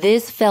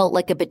 This felt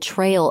like a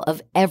betrayal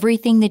of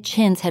everything the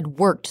Chins had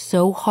worked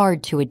so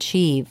hard to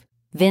achieve.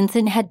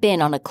 Vincent had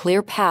been on a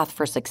clear path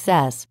for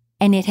success,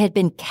 and it had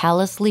been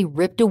callously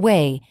ripped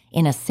away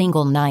in a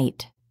single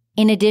night.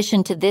 In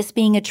addition to this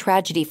being a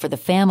tragedy for the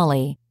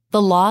family,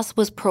 the loss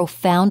was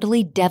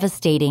profoundly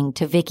devastating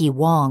to Vicky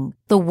Wong,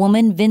 the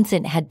woman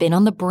Vincent had been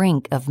on the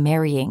brink of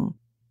marrying.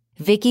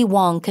 Vicky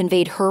Wong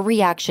conveyed her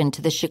reaction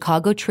to the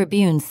Chicago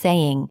Tribune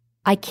saying,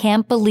 "I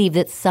can't believe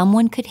that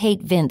someone could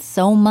hate Vince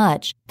so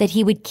much that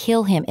he would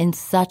kill him in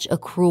such a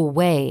cruel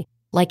way,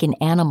 like an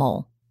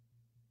animal."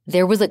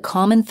 There was a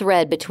common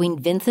thread between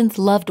Vincent's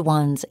loved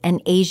ones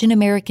and Asian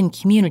American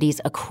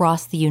communities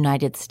across the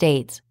United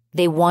States.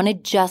 They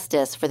wanted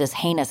justice for this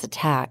heinous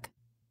attack.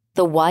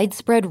 The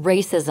widespread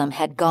racism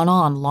had gone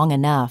on long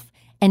enough,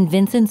 and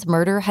Vincent's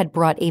murder had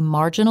brought a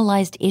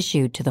marginalized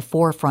issue to the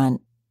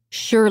forefront.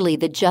 Surely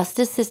the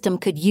justice system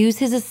could use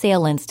his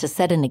assailants to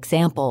set an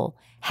example,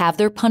 have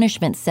their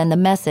punishment send the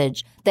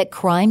message that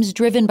crimes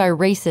driven by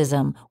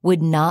racism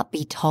would not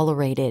be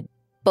tolerated.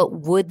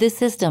 But would the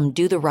system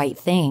do the right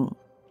thing?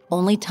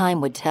 Only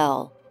time would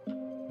tell.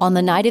 On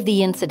the night of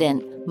the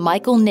incident,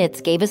 Michael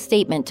Nitz gave a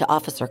statement to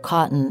Officer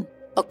Cotton.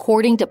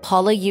 According to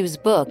Paula Yu's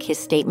book, his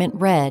statement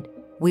read,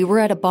 "We were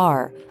at a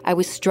bar. I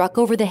was struck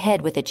over the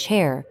head with a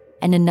chair,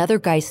 and another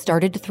guy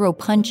started to throw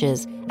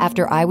punches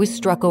after I was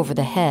struck over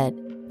the head.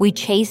 We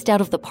chased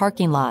out of the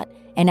parking lot,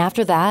 and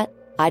after that,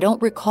 I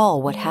don't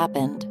recall what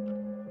happened."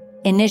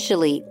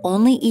 Initially,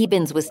 only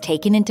Ebens was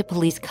taken into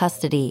police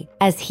custody,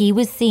 as he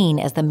was seen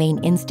as the main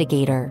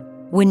instigator.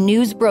 When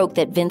news broke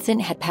that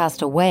Vincent had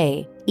passed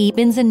away,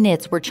 Ebens and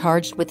Nitz were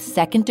charged with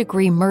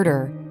second-degree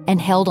murder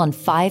and held on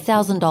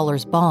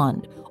 $5,000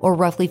 bond, or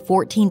roughly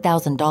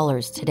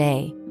 $14,000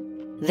 today.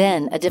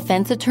 Then, a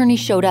defense attorney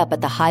showed up at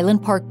the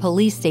Highland Park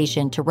police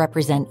station to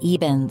represent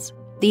Ebens.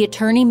 The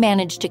attorney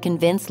managed to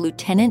convince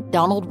Lieutenant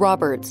Donald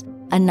Roberts,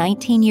 a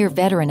 19-year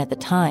veteran at the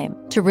time,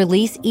 to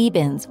release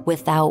Ebens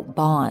without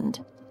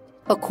bond.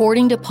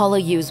 According to Paula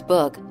Yu's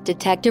book,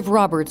 Detective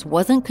Roberts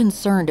wasn't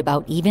concerned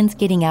about Ebens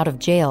getting out of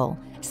jail,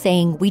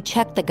 saying, "We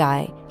checked the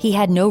guy. He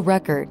had no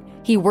record.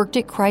 He worked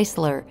at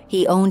Chrysler.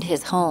 He owned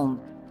his home."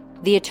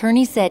 The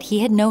attorney said he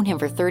had known him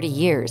for 30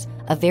 years,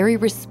 a very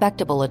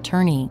respectable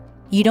attorney.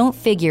 You don't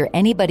figure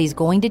anybody's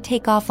going to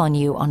take off on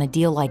you on a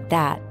deal like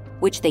that,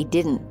 which they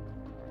didn't.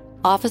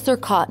 Officer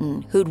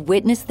Cotton, who'd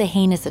witnessed the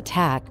heinous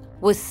attack,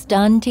 was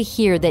stunned to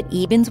hear that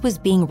Ebens was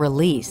being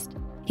released.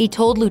 He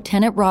told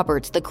Lieutenant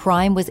Roberts the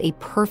crime was a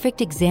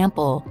perfect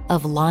example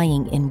of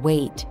lying in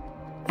wait.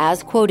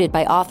 As quoted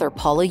by author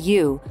Paula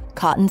Yu,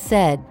 Cotton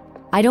said,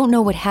 "I don't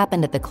know what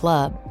happened at the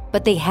club,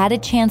 but they had a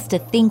chance to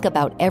think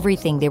about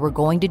everything they were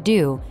going to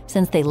do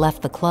since they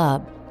left the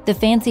club. The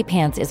Fancy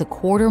Pants is a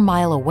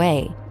quarter-mile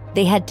away.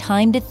 They had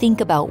time to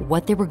think about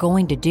what they were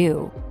going to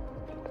do."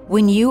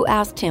 When Yu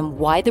asked him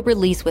why the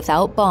release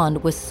without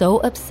bond was so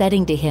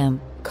upsetting to him,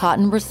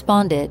 Cotton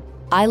responded,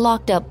 "I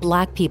locked up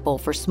black people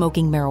for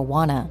smoking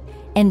marijuana,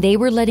 and they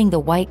were letting the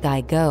white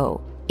guy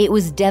go. It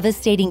was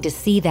devastating to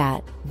see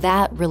that.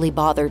 That really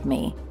bothered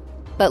me."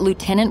 But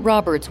Lieutenant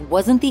Roberts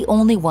wasn't the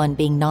only one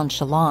being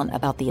nonchalant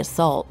about the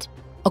assault.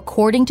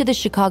 According to the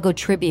Chicago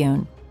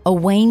Tribune, a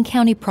Wayne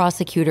County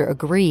prosecutor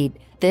agreed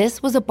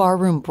this was a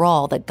barroom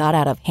brawl that got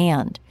out of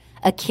hand,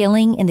 a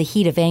killing in the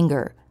heat of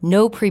anger,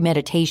 no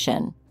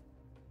premeditation.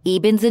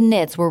 Ebens and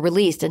Nitz were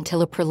released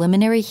until a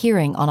preliminary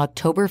hearing on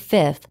October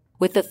 5th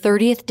with the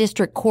 30th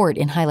District Court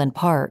in Highland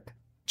Park.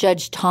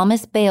 Judge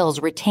Thomas Bales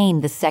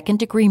retained the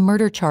second-degree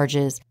murder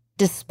charges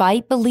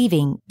despite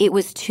believing it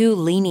was too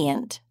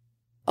lenient.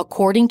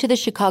 According to the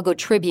Chicago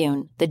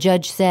Tribune, the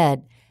judge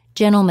said,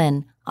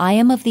 "Gentlemen, I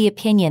am of the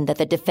opinion that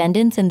the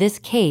defendants in this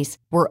case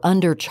were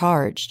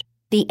undercharged.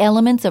 The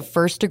elements of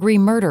first-degree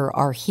murder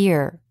are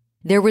here.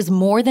 There was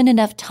more than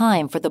enough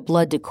time for the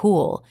blood to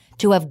cool,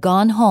 to have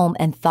gone home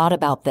and thought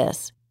about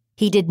this.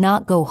 He did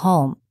not go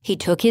home. He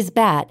took his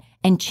bat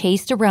and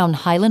chased around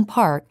Highland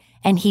Park,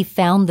 and he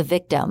found the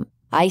victim.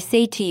 I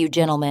say to you,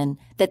 gentlemen,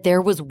 that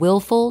there was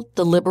willful,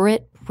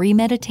 deliberate,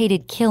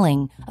 premeditated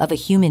killing of a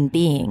human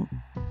being."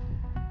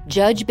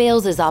 Judge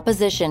Bales's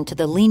opposition to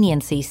the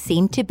leniency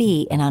seemed to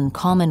be an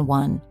uncommon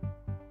one.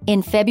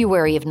 In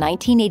February of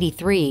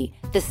 1983,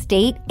 the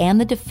state and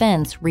the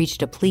defense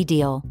reached a plea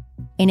deal.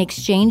 In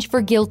exchange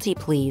for guilty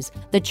pleas,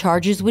 the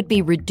charges would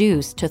be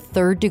reduced to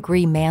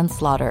third-degree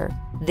manslaughter.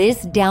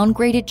 This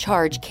downgraded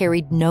charge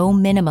carried no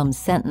minimum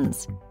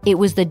sentence. It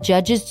was the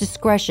judge's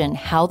discretion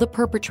how the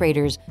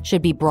perpetrators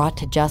should be brought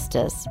to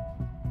justice.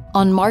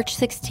 On March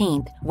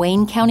 16th,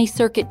 Wayne County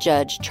Circuit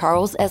Judge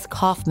Charles S.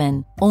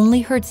 Kaufman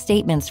only heard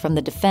statements from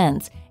the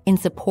defense in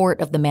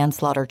support of the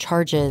manslaughter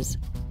charges.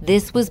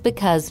 This was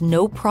because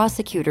no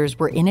prosecutors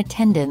were in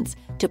attendance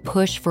to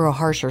push for a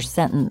harsher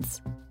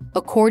sentence.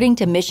 According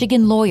to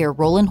Michigan lawyer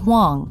Roland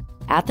Huang,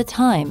 at the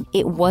time,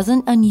 it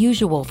wasn't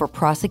unusual for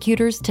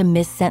prosecutors to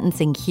miss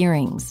sentencing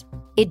hearings.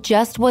 It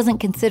just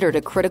wasn't considered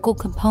a critical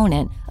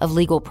component of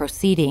legal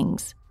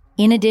proceedings.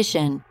 In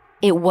addition,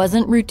 it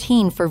wasn't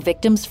routine for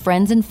victims'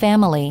 friends and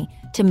family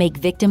to make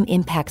victim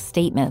impact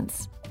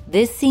statements.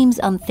 This seems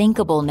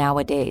unthinkable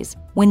nowadays,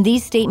 when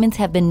these statements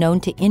have been known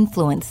to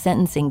influence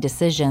sentencing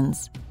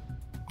decisions.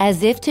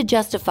 As if to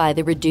justify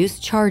the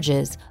reduced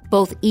charges,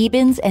 both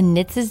Ebens and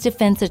Nitz's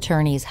defense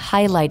attorneys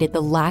highlighted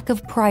the lack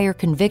of prior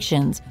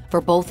convictions for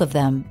both of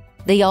them.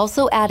 They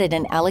also added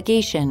an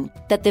allegation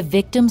that the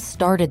victims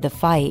started the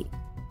fight.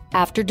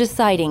 After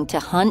deciding to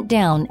hunt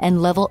down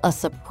and level a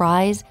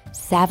surprise,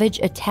 savage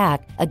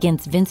attack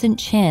against Vincent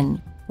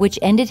Chin, which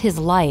ended his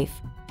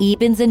life,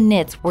 Ebens and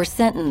Nitz were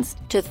sentenced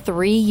to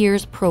 3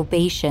 years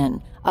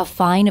probation, a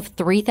fine of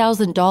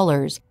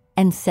 $3,000,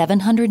 and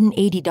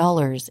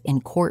 $780 in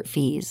court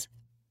fees.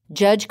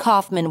 Judge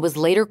Kaufman was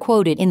later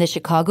quoted in the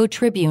Chicago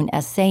Tribune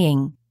as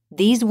saying,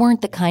 "These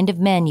weren't the kind of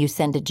men you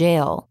send to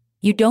jail.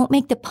 You don't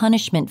make the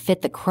punishment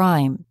fit the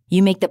crime.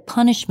 You make the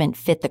punishment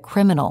fit the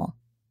criminal."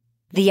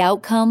 The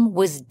outcome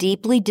was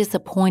deeply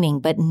disappointing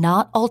but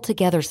not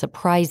altogether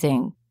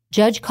surprising.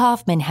 Judge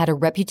Kaufman had a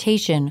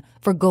reputation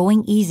for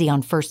going easy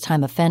on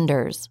first-time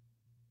offenders.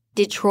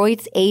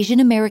 Detroit's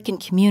Asian American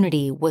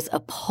community was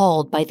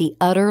appalled by the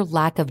utter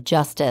lack of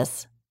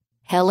justice.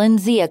 Helen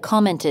Zia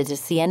commented to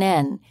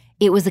CNN,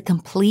 "It was a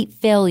complete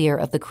failure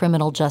of the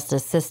criminal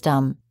justice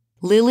system."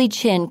 Lily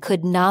Chin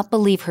could not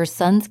believe her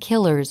son's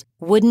killers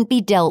wouldn't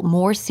be dealt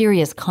more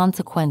serious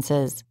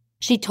consequences.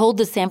 She told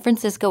the San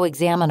Francisco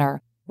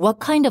Examiner, "What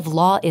kind of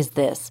law is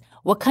this?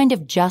 What kind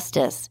of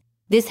justice?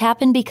 This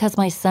happened because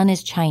my son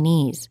is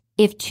Chinese.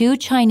 If 2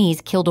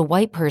 Chinese killed a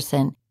white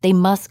person, they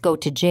must go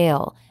to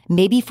jail,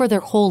 maybe for their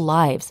whole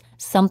lives.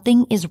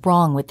 Something is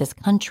wrong with this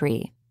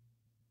country."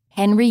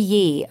 Henry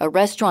Yee, a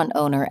restaurant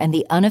owner and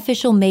the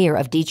unofficial mayor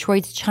of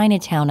Detroit's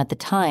Chinatown at the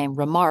time,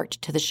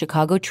 remarked to the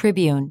Chicago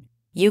Tribune,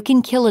 "You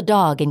can kill a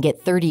dog and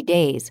get 30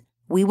 days.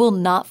 We will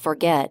not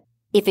forget.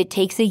 If it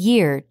takes a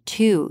year,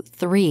 2,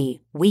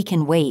 3, we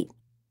can wait."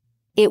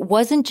 It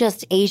wasn't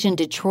just Asian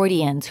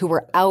Detroitians who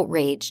were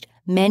outraged.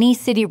 Many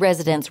city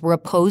residents were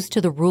opposed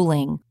to the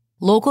ruling.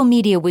 Local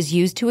media was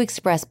used to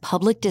express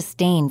public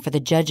disdain for the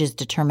judge's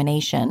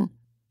determination.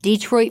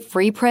 Detroit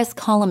Free Press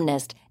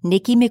columnist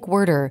Nikki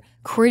McWhirter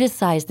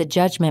criticized the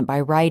judgment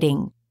by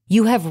writing,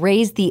 "You have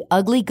raised the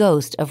ugly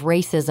ghost of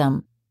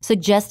racism,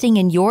 suggesting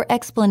in your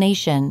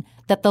explanation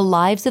that the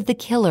lives of the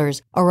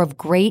killers are of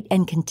great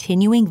and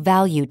continuing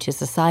value to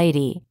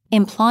society.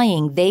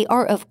 implying they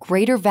are of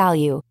greater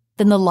value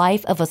than the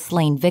life of a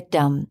slain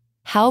victim.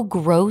 How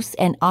gross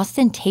and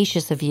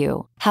ostentatious of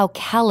you. How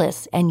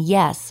callous and,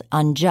 yes,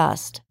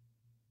 unjust.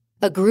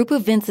 A group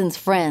of Vincent's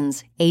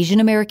friends, Asian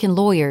American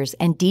lawyers,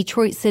 and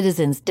Detroit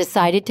citizens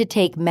decided to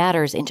take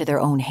matters into their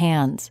own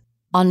hands.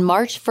 On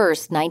March 1,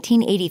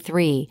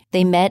 1983,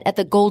 they met at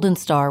the Golden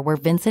Star where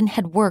Vincent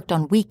had worked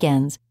on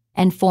weekends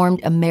and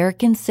formed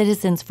American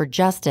Citizens for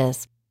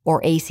Justice,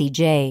 or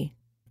ACJ.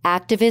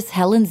 Activist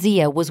Helen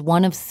Zia was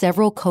one of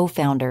several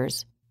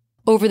co-founders.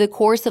 Over the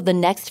course of the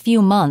next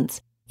few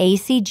months,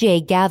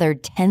 ACJ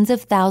gathered tens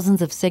of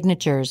thousands of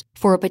signatures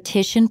for a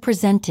petition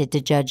presented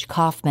to Judge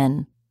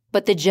Kaufman.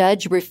 But the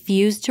judge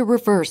refused to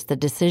reverse the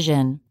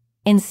decision.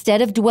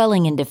 Instead of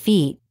dwelling in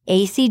defeat,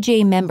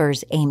 ACJ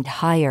members aimed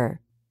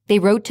higher. They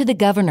wrote to the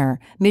governor,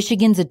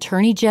 Michigan's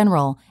attorney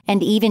general,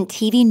 and even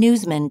TV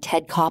newsman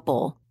Ted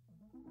Koppel.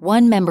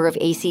 One member of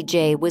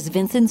ACJ was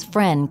Vincent's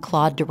friend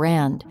Claude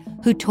Durand,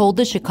 who told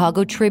the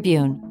Chicago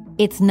Tribune,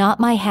 "It's not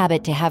my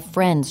habit to have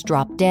friends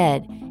drop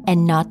dead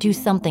and not do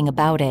something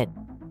about it."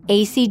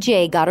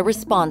 ACJ got a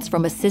response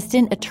from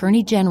Assistant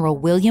Attorney General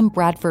William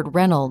Bradford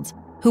Reynolds,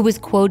 who was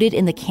quoted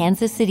in the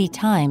Kansas City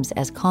Times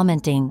as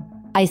commenting,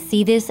 "I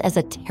see this as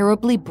a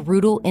terribly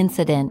brutal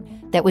incident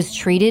that was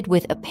treated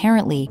with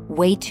apparently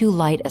way too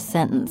light a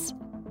sentence.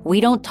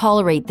 We don't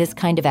tolerate this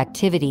kind of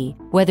activity,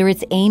 whether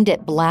it's aimed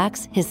at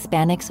blacks,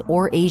 Hispanics,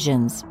 or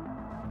Asians."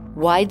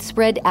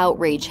 Widespread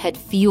outrage had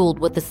fueled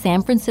what the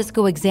San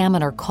Francisco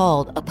Examiner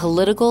called a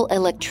political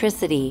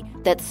electricity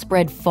that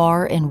spread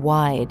far and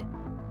wide.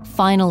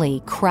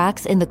 Finally,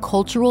 cracks in the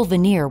cultural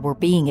veneer were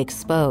being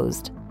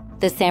exposed.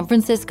 The San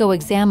Francisco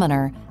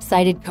Examiner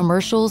cited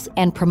commercials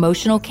and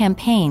promotional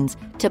campaigns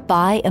to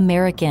buy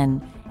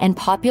American and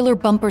popular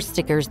bumper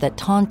stickers that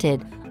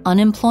taunted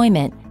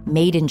unemployment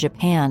made in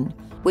Japan,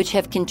 which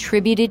have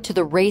contributed to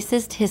the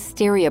racist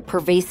hysteria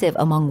pervasive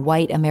among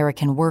white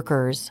American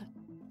workers.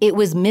 It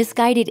was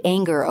misguided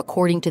anger,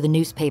 according to the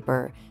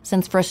newspaper,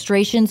 since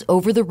frustrations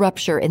over the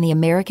rupture in the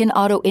American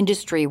auto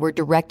industry were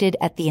directed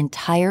at the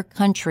entire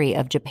country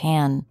of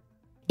Japan.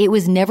 It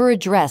was never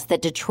addressed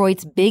that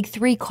Detroit's big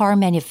three car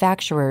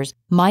manufacturers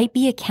might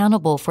be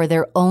accountable for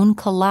their own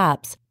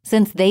collapse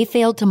since they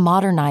failed to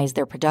modernize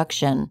their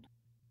production.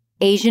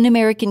 Asian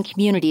American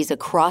communities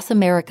across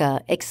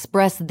America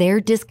expressed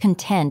their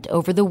discontent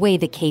over the way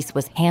the case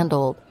was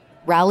handled.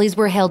 Rallies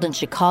were held in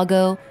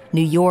Chicago,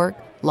 New York,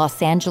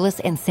 Los Angeles,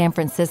 and San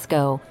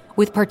Francisco,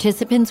 with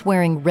participants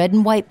wearing red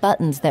and white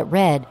buttons that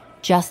read,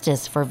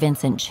 "Justice for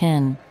Vincent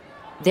Chin."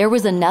 There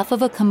was enough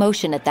of a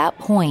commotion at that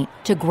point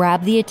to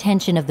grab the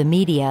attention of the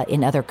media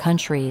in other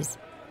countries.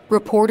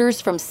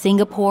 Reporters from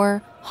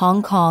Singapore,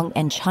 Hong Kong,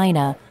 and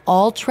China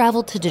all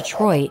traveled to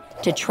Detroit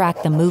to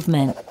track the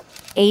movement.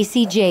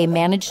 ACJ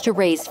managed to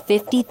raise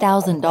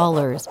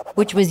 $50,000,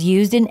 which was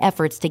used in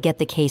efforts to get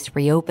the case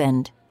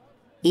reopened.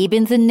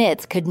 Ebens and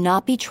Nitz could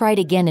not be tried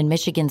again in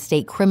Michigan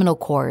State Criminal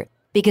Court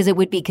because it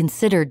would be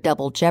considered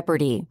double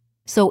jeopardy.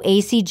 So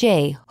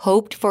ACJ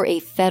hoped for a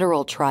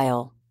federal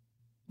trial.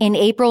 In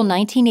April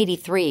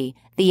 1983,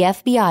 the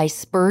FBI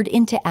spurred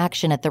into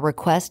action at the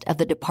request of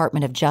the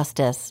Department of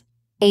Justice.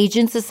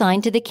 Agents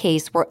assigned to the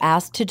case were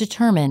asked to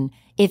determine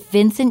if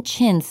Vincent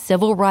Chin's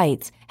civil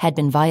rights had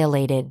been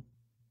violated.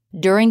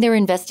 During their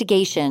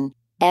investigation,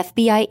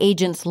 FBI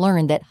agents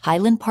learned that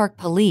Highland Park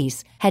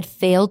Police had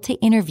failed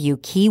to interview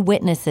key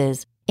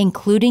witnesses,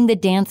 including the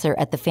dancer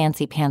at the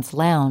Fancy Pants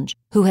Lounge,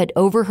 who had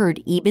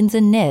overheard Ebens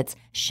and Nitz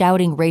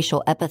shouting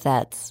racial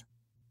epithets.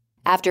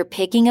 After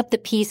picking up the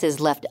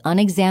pieces left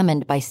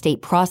unexamined by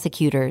state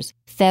prosecutors,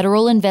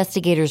 federal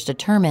investigators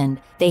determined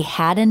they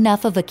had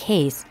enough of a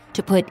case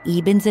to put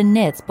Ebens and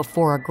Nitz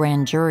before a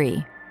grand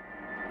jury.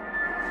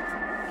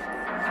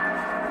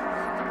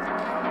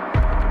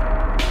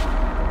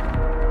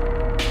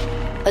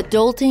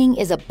 Adulting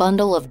is a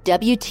bundle of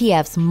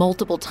WTFs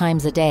multiple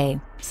times a day.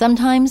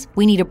 Sometimes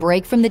we need a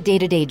break from the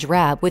day-to-day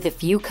drab with a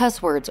few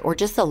cuss words or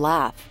just a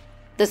laugh.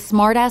 The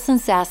Smartass and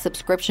Sass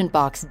subscription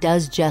box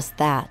does just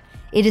that.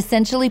 It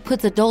essentially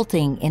puts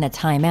adulting in a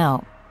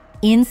timeout.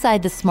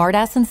 Inside the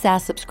Smartass and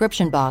Sass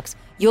subscription box,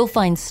 you'll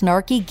find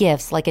snarky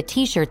gifts like a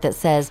t-shirt that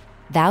says,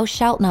 "Thou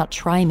shalt not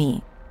try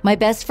me." My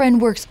best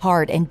friend works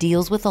hard and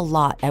deals with a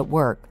lot at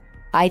work.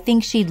 I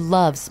think she'd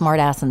love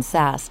Smartass and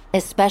Sass,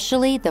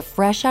 especially the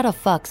Fresh Outta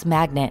Fucks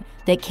magnet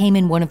that came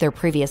in one of their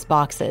previous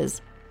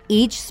boxes.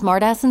 Each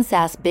Smartass and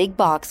Sass big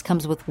box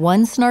comes with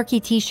one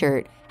snarky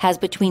t-shirt, has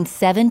between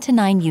 7 to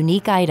 9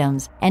 unique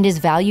items, and is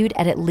valued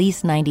at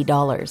least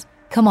 $90.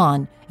 Come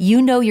on,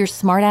 you know your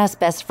smartass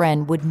best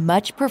friend would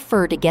much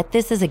prefer to get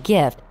this as a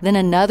gift than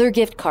another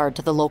gift card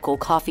to the local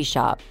coffee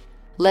shop.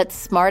 Let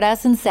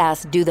Smartass and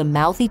Sass do the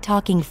mouthy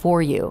talking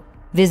for you.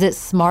 Visit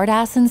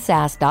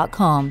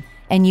smartassandsass.com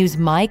and use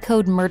my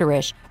code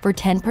MURDERISH for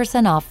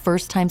 10% off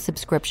first-time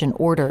subscription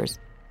orders.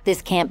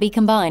 This can't be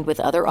combined with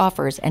other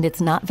offers, and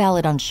it's not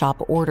valid on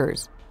shop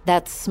orders.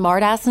 That's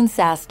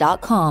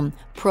smartassandsass.com,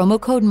 promo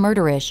code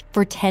MURDERISH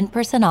for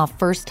 10% off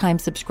first-time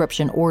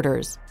subscription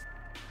orders.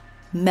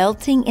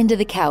 Melting into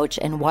the couch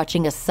and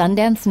watching a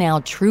Sundance Now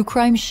true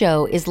crime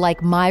show is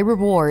like my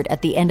reward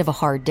at the end of a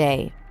hard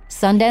day.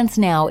 Sundance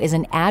Now is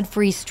an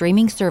ad-free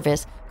streaming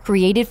service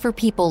created for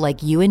people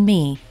like you and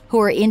me who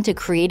are into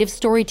creative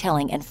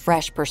storytelling and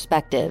fresh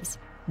perspectives.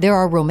 There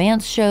are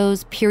romance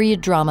shows, period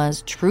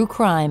dramas, true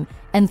crime,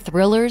 and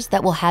thrillers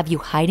that will have you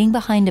hiding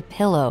behind a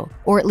pillow,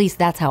 or at least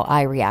that's how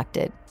I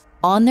reacted.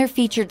 On their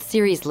featured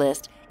series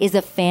list is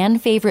a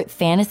fan-favorite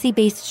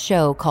fantasy-based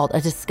show called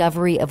A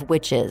Discovery of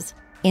Witches.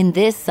 In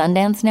this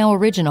Sundance Now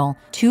original,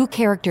 2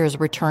 characters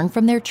return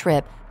from their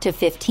trip to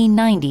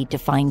 1590 to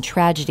find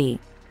tragedy.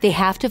 They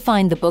have to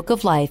find the Book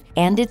of Life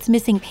and its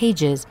missing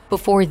pages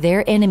before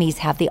their enemies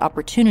have the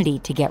opportunity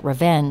to get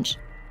revenge.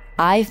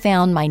 I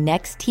found my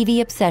next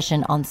TV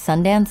obsession on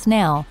Sundance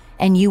Now,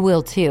 and you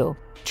will too.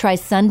 Try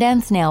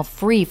Sundance Now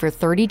free for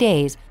 30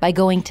 days by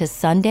going to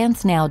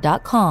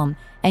sundancenow.com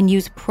and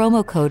use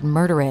promo code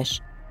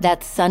MURDERISH.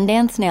 That's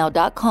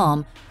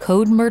sundancenow.com,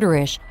 code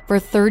MURDERISH, for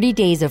 30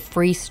 days of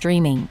free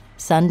streaming.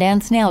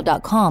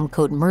 Sundancenow.com,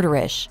 code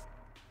MURDERISH.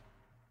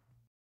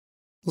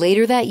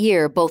 Later that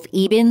year, both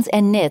Ebens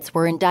and Nitz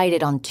were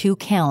indicted on 2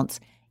 counts,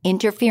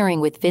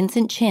 interfering with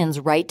Vincent Chin's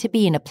right to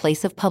be in a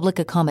place of public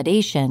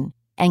accommodation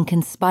and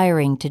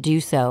conspiring to do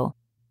so.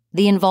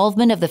 The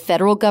involvement of the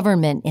federal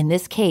government in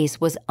this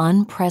case was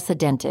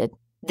unprecedented.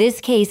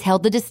 This case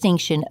held the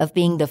distinction of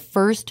being the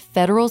first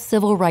federal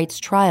civil rights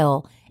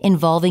trial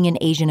involving an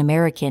Asian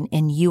American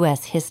in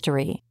U.S.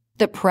 history.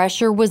 The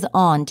pressure was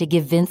on to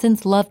give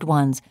Vincent's loved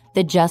ones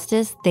the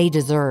justice they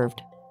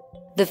deserved.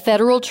 The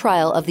federal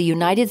trial of the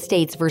United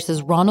States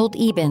versus Ronald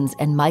Ebens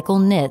and Michael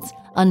Nitz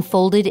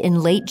unfolded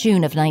in late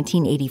June of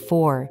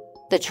 1984.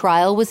 The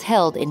trial was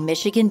held in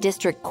Michigan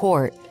District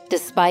Court,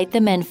 despite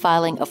the men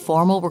filing a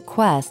formal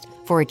request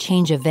for a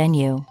change of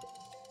venue.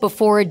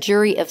 Before a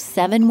jury of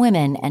 7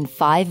 women and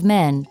 5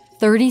 men,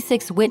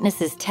 36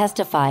 witnesses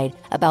testified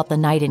about the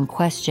night in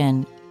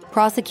question.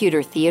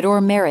 Prosecutor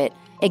Theodore Merritt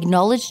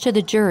acknowledged to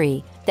the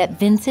jury that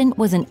Vincent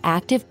was an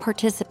active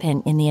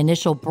participant in the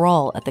initial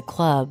brawl at the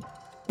club.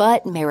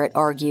 But, Merritt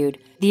argued,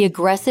 the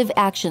aggressive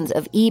actions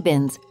of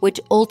Ebens, which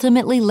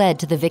ultimately led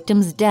to the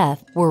victim's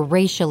death, were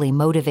racially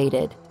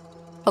motivated.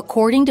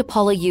 According to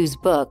Paula Yu's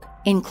book,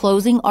 in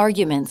closing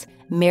arguments,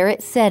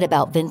 Merritt said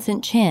about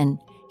Vincent Chin,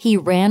 he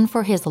ran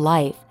for his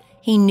life.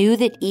 He knew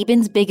that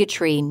Ebens'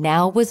 bigotry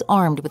now was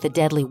armed with a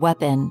deadly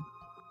weapon.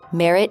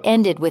 Merritt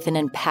ended with an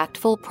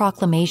impactful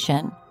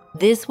proclamation.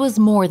 This was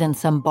more than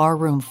some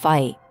barroom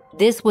fight.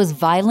 This was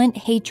violent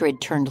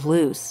hatred turned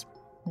loose.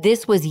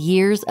 This was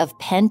years of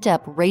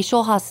pent-up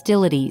racial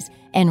hostilities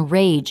and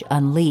rage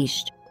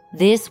unleashed.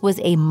 This was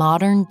a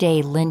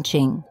modern-day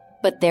lynching,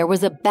 but there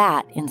was a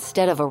bat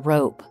instead of a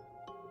rope.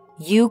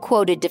 Yu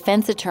quoted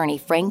defense attorney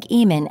Frank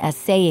Eman as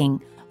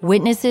saying,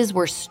 witnesses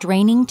were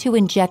straining to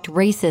inject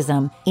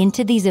racism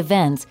into these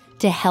events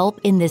to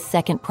help in this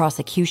second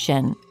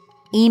prosecution.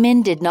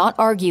 Eman did not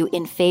argue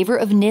in favor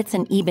of Nitz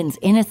and Ebens'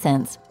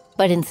 innocence,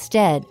 but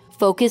instead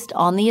focused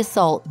on the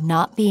assault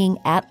not being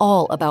at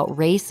all about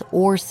race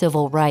or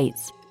civil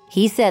rights.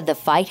 He said the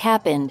fight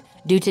happened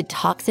due to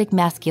toxic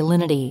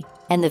masculinity,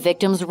 and the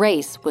victim's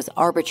race was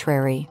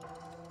arbitrary.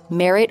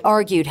 Merritt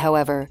argued,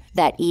 however,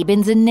 that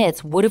Ebens and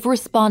Nitz would have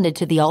responded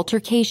to the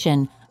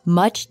altercation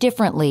much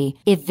differently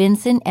if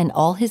Vincent and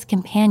all his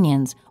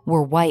companions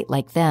were white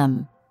like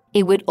them.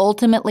 It would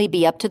ultimately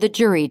be up to the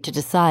jury to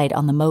decide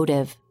on the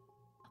motive.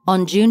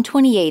 On June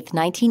 28,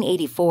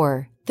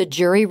 1984, the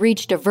jury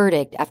reached a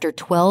verdict after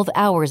 12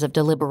 hours of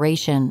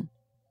deliberation.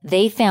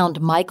 They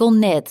found Michael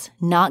Nitz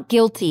not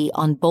guilty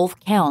on both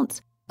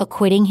counts,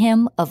 acquitting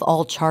him of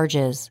all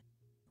charges.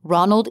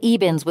 Ronald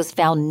Ebens was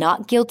found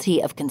not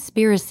guilty of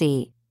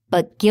conspiracy,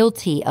 but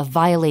guilty of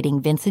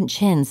violating Vincent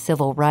Chin's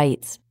civil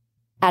rights.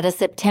 At a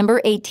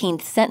September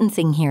 18th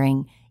sentencing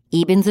hearing,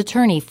 Ebens'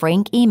 attorney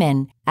Frank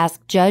Eman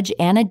asked Judge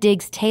Anna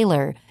Diggs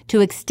Taylor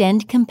to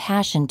extend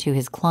compassion to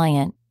his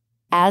client.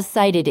 As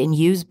cited in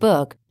Yu's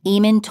book,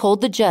 Eman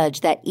told the judge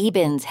that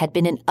Ebens had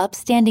been an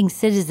upstanding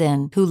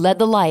citizen who led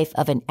the life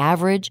of an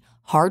average,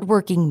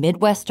 hardworking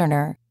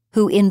Midwesterner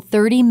who in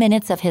 30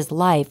 minutes of his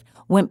life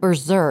went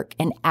berserk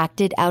and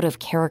acted out of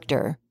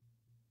character.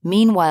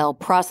 Meanwhile,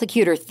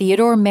 prosecutor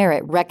Theodore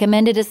Merritt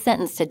recommended a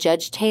sentence to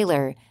Judge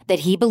Taylor that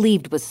he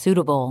believed was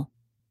suitable.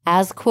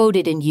 As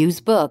quoted in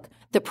Yu's book,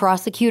 the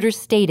prosecutor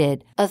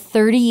stated a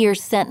 30-year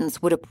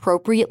sentence would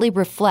appropriately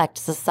reflect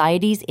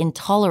society's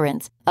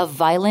intolerance of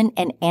violent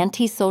and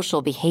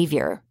antisocial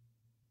behavior.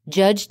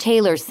 Judge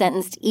Taylor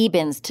sentenced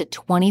Ebens to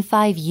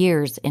 25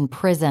 years in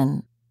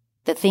prison.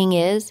 The thing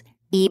is,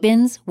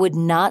 Ebens would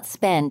not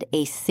spend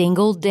a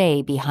single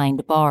day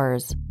behind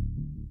bars.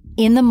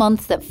 In the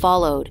months that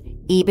followed,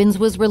 Ebens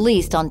was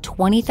released on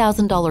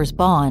 $20,000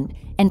 bond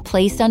and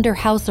placed under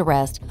house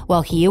arrest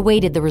while he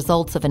awaited the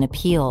results of an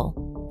appeal.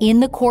 In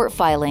the court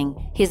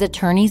filing, his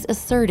attorneys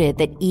asserted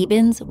that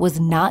Ebens was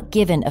not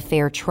given a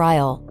fair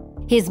trial.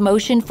 His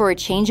motion for a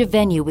change of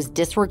venue was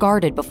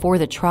disregarded before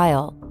the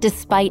trial,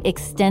 despite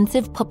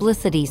extensive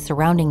publicity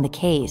surrounding the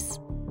case.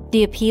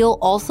 The appeal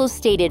also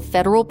stated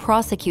federal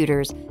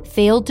prosecutors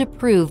failed to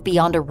prove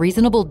beyond a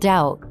reasonable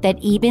doubt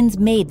that Ebens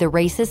made the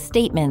racist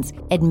statements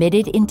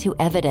admitted into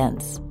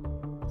evidence.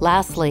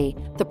 Lastly,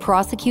 the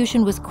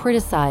prosecution was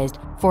criticized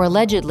for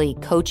allegedly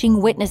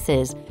coaching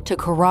witnesses to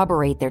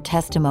corroborate their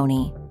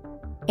testimony.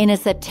 In a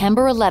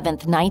September 11,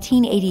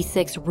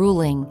 1986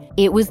 ruling,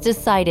 it was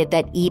decided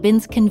that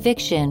Ebens'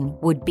 conviction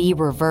would be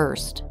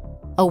reversed.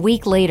 A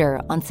week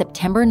later, on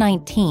September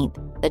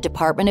 19th, the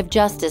Department of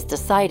Justice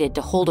decided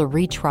to hold a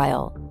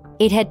retrial.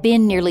 It had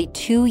been nearly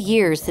 2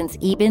 years since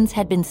Ebens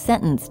had been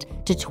sentenced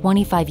to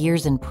 25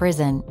 years in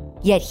prison,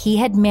 yet he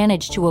had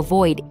managed to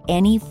avoid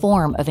any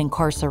form of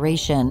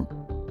incarceration.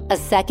 A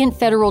second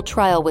federal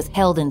trial was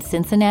held in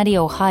Cincinnati,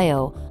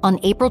 Ohio, on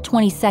April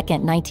 22,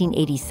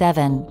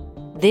 1987.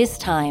 This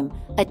time,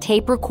 a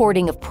tape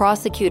recording of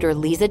prosecutor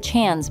Lisa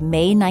Chan's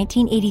May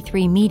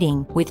 1983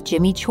 meeting with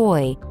Jimmy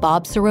Choi,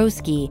 Bob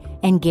Sorosky,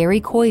 and Gary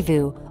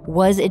Koivu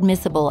was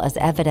admissible as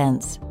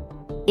evidence.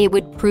 It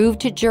would prove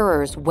to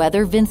jurors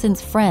whether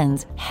Vincent's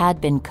friends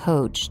had been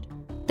coached.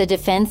 The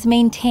defense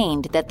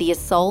maintained that the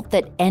assault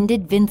that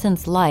ended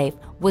Vincent's life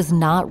was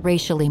not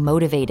racially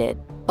motivated.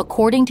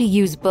 According to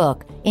Yu's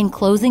book, in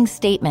closing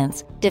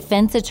statements,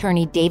 defense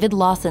attorney David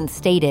Lawson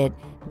stated,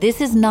 "This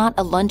is not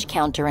a lunch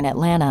counter in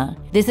Atlanta.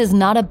 This is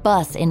not a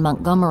bus in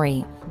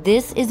Montgomery.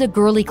 This is a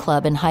girly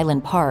club in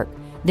Highland Park.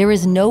 There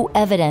is no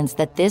evidence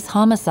that this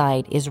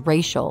homicide is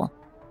racial."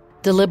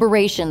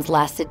 Deliberations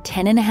lasted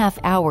 10.5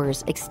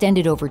 hours,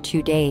 extended over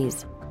 2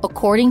 days.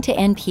 According to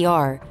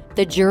NPR,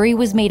 the jury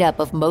was made up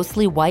of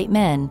mostly white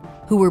men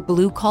who were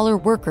blue-collar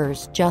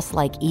workers just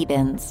like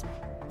Ebens.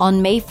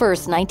 On May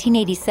 1,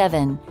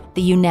 1987,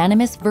 the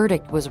unanimous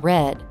verdict was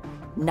read,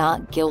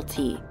 not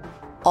guilty.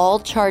 All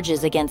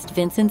charges against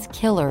Vincent's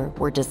killer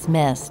were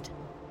dismissed.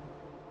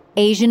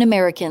 Asian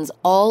Americans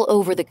all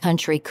over the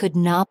country could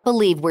not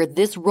believe where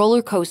this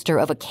roller coaster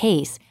of a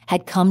case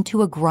had come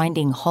to a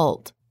grinding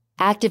halt.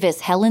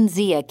 Activist Helen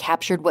Zia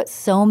captured what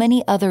so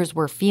many others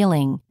were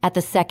feeling at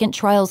the second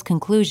trial's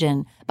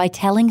conclusion by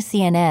telling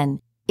CNN,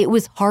 "It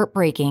was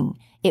heartbreaking.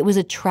 It was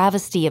a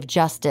travesty of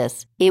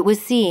justice. It was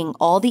seeing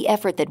all the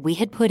effort that we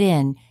had put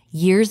in,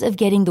 years of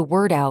getting the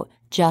word out,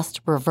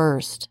 just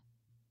reversed."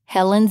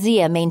 Helen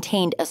Zia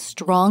maintained a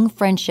strong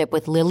friendship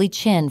with Lily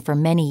Chin for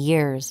many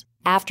years.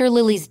 After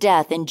Lily's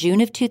death in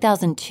June of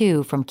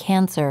 2002 from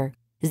cancer,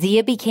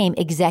 Zia became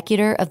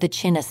executor of the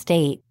Chin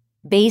estate.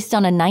 Based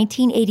on a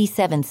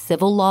 1987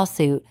 civil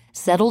lawsuit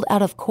settled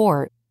out of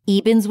court,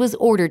 Ebens was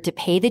ordered to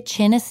pay the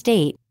Chin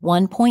estate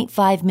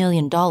 $1.5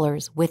 million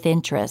with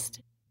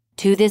interest.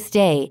 To this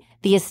day,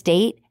 the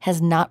estate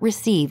has not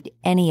received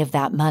any of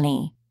that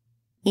money.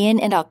 In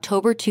an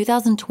October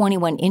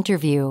 2021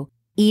 interview,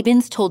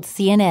 Ebens told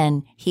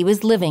CNN he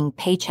was living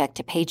paycheck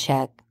to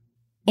paycheck.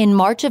 In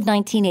March of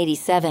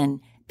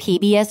 1987,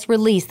 PBS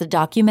released the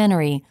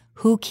documentary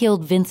Who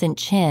Killed Vincent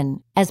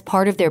Chin as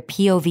part of their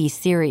POV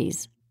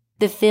series.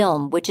 The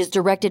film, which is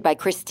directed by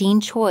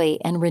Christine Choi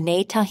and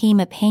Renee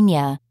Tahima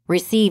Pena,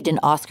 received an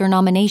Oscar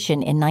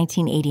nomination in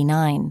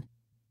 1989.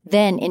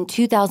 Then, in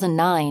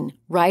 2009,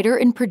 writer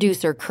and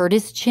producer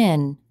Curtis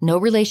Chin, no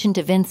relation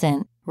to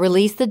Vincent,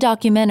 released the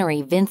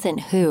documentary Vincent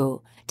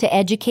Who to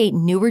educate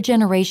newer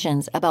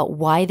generations about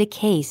why the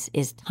case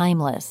is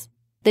timeless.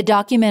 The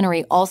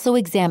documentary also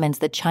examines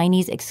the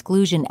Chinese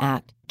Exclusion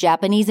Act,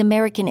 Japanese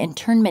American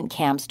internment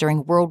camps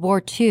during World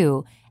War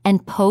II,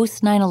 and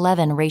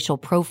post-9/11 racial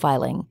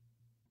profiling.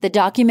 The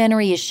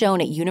documentary is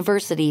shown at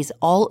universities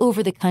all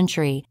over the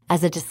country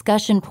as a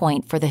discussion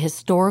point for the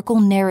historical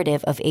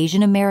narrative of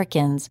Asian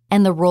Americans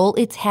and the role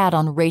it's had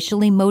on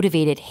racially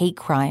motivated hate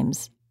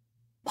crimes.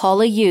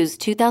 Paula Yu's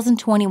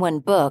 2021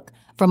 book,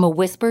 From a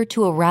Whisper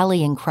to a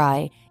Rallying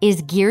Cry,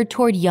 is geared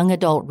toward young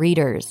adult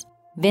readers.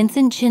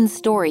 Vincent Chin's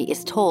story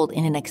is told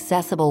in an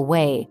accessible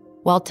way,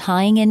 while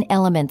tying in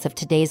elements of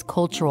today's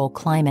cultural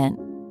climate.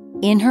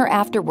 In her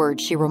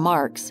afterword, she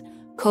remarks,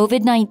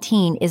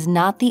 "COVID-19 is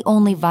not the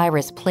only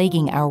virus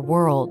plaguing our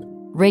world.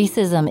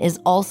 Racism is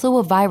also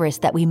a virus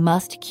that we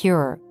must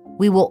cure.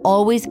 We will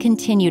always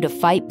continue to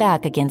fight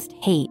back against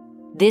hate.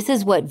 This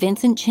is what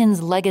Vincent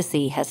Chin's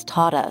legacy has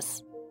taught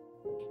us."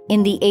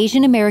 In the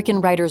Asian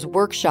American Writers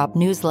Workshop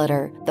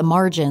newsletter, The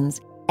Margins,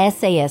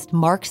 essayist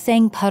Mark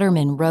Sang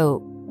Putterman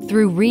wrote,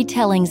 "Through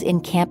retellings in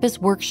campus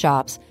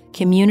workshops,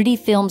 community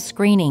film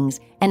screenings,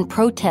 and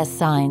protest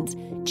signs,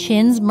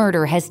 Chin's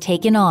murder has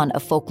taken on a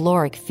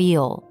folkloric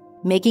feel.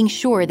 Making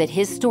sure that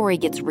his story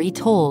gets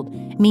retold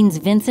means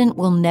Vincent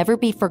will never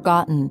be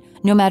forgotten,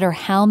 no matter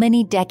how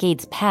many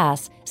decades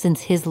pass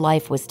since his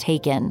life was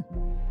taken."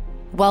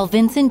 While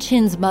Vincent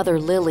Chin's mother,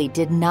 Lily,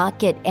 did not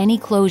get any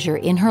closure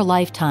in her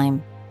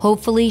lifetime,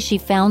 hopefully she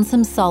found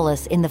some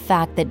solace in the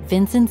fact that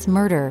Vincent's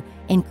murder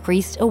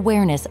increased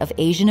awareness of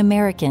Asian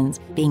Americans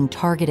being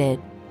targeted.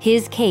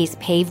 His case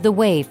paved the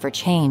way for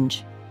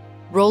change.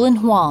 Roland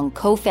Huang,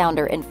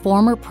 co-founder and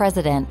former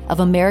president of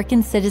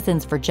American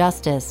Citizens for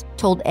Justice,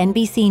 told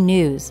NBC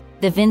News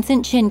the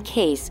Vincent Chin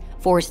case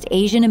forced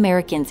Asian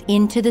Americans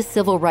into the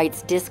civil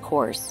rights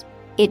discourse.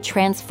 It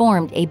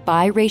transformed a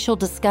biracial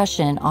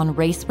discussion on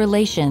race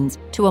relations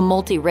to a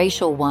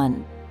multiracial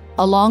one.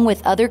 Along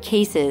with other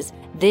cases,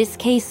 this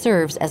case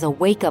serves as a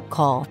wake-up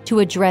call to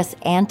address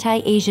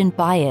anti-Asian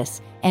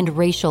bias and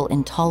racial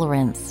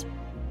intolerance.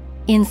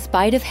 In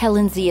spite of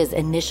Helen Zia's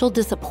initial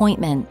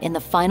disappointment in the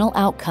final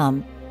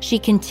outcome, she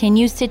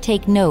continues to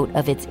take note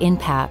of its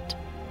impact.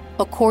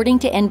 According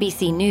to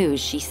NBC News,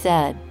 she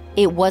said,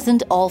 "It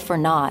wasn't all for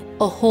naught.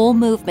 A whole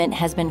movement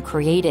has been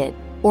created.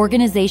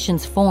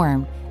 Organizations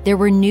formed. There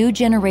were new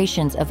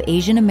generations of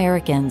Asian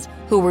Americans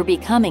who were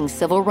becoming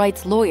civil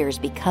rights lawyers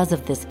because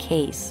of this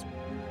case."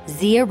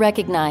 Zia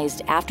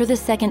recognized after the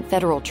second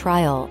federal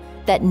trial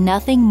that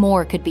nothing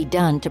more could be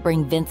done to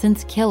bring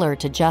Vincent's killer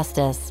to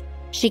justice.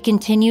 She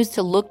continues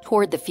to look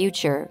toward the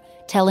future,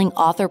 telling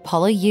author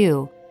Paula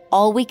Yu,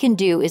 "All we can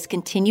do is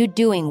continue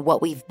doing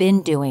what we've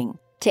been doing,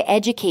 to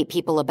educate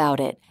people about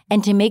it,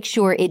 and to make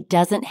sure it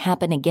doesn't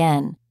happen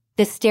again.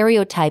 The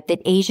stereotype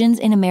that Asians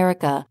in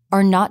America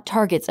are not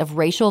targets of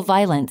racial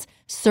violence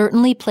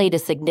certainly played a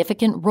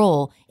significant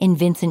role in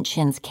Vincent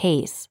Chin's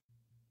case."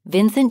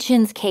 Vincent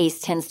Chin's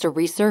case tends to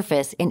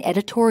resurface in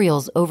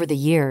editorials over the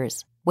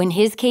years. When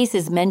his case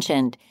is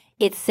mentioned,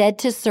 it's said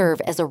to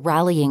serve as a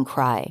rallying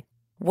cry.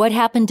 What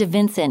happened to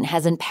Vincent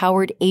has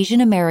empowered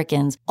Asian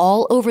Americans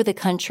all over the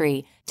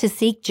country to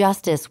seek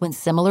justice when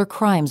similar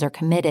crimes are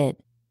committed.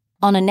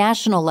 On a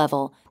national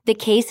level, the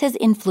case has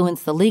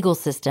influenced the legal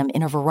system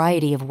in a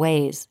variety of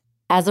ways.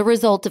 As a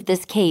result of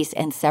this case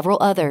and several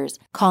others,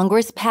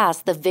 Congress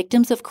passed the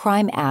Victims of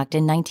Crime Act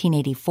in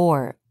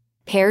 1984.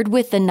 Paired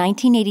with the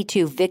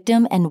 1982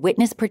 Victim and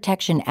Witness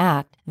Protection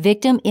Act,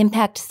 victim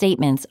impact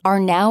statements are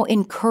now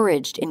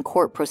encouraged in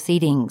court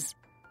proceedings.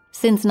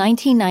 Since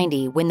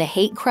 1990, when the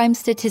Hate Crime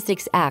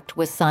Statistics Act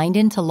was signed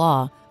into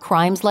law,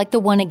 crimes like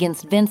the one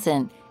against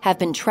Vincent have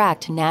been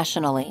tracked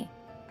nationally.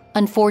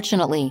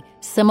 Unfortunately,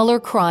 similar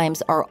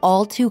crimes are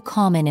all too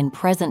common in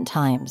present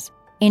times.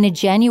 In a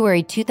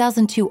January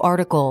 2002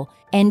 article,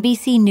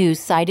 NBC News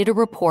cited a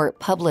report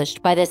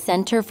published by the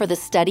Center for the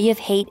Study of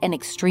Hate and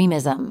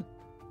Extremism.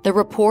 The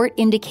report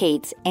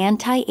indicates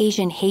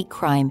anti-Asian hate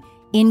crime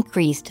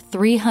increased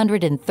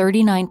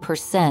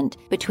 339%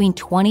 between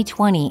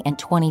 2020 and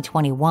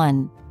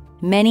 2021.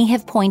 Many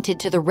have pointed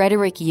to the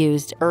rhetoric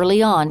used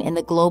early on in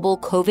the global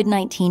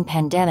COVID-19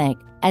 pandemic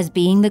as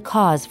being the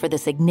cause for the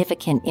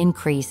significant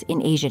increase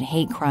in Asian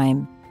hate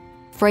crime.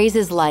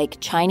 Phrases like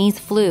Chinese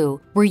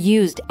flu were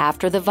used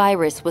after the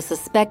virus was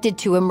suspected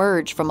to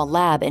emerge from a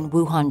lab in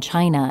Wuhan,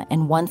 China,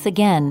 and once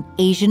again,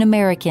 Asian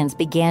Americans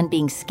began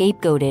being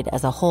scapegoated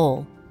as a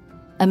whole.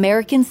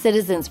 American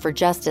Citizens for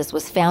Justice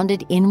was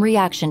founded in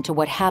reaction to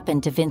what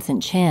happened to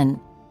Vincent Chin,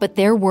 but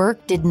their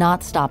work did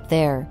not stop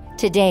there.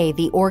 Today,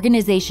 the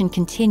organization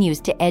continues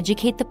to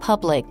educate the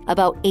public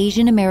about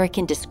Asian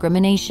American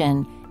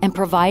discrimination and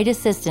provide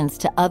assistance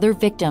to other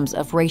victims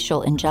of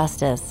racial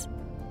injustice.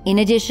 In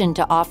addition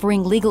to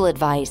offering legal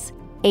advice,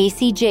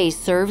 ACJ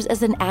serves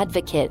as an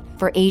advocate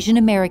for Asian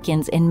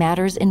Americans in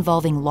matters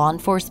involving law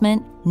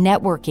enforcement,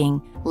 networking,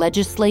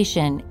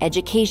 legislation,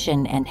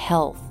 education, and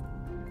health.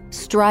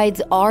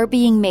 Strides are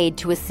being made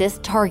to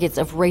assist targets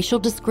of racial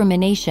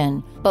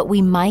discrimination, but we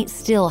might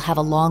still have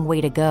a long way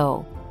to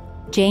go.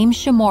 James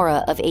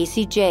Shimura of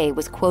ACJ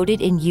was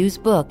quoted in Yu's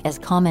book as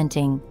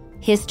commenting,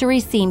 "History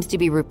seems to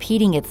be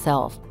repeating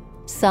itself.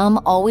 Some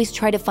always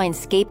try to find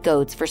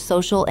scapegoats for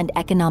social and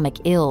economic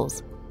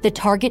ills. The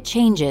target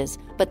changes,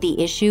 but the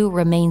issue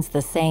remains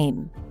the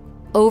same."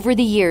 Over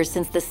the years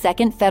since the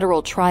second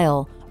federal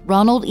trial,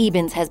 Ronald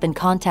Ebens has been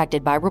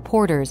contacted by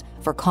reporters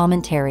for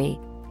commentary.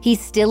 He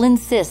still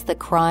insists the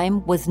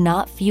crime was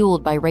not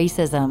fueled by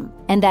racism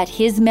and that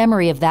his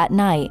memory of that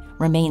night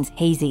remains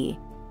hazy.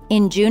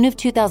 In June of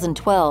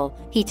 2012,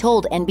 he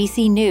told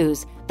NBC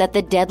News that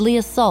the deadly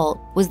assault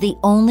was the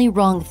only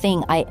wrong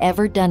thing I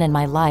ever done in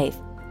my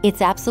life.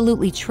 "It's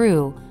absolutely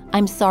true.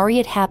 I'm sorry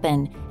it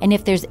happened, and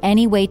if there's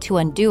any way to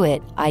undo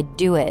it, I'd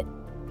do it."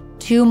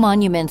 2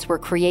 monuments were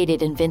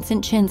created in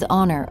Vincent Chin's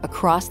honor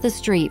across the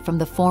street from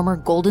the former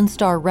Golden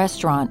Star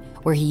restaurant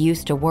where he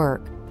used to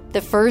work.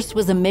 The first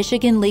was a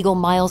Michigan legal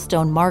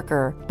milestone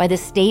marker by the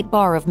State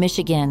Bar of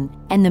Michigan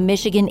and the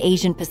Michigan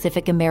Asian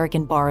Pacific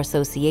American Bar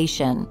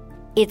Association.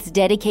 It's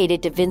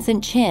dedicated to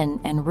Vincent Chin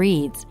and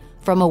reads,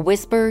 "From a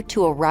whisper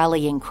to a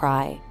rallying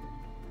cry."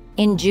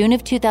 In June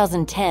of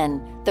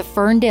 2010, the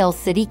Ferndale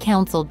City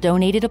Council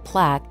donated a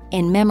plaque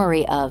in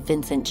memory of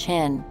Vincent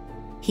Chin.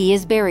 He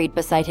is buried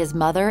beside his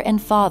mother and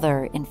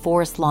father in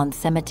Forest Lawn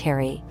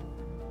Cemetery.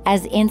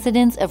 As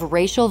incidents of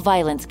racial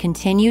violence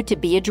continue to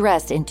be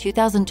addressed in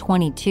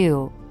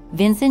 2022,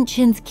 Vincent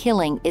Chin's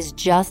killing is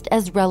just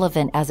as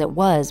relevant as it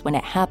was when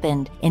it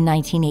happened in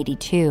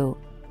 1982.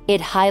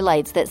 It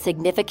highlights that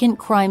significant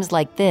crimes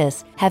like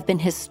this have been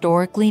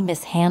historically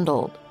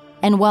mishandled.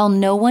 And while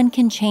no one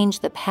can change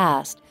the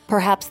past,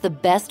 perhaps the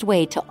best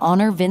way to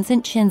honor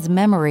Vincent Chin's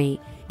memory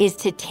is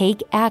to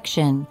take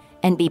action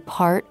and be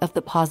part of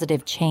the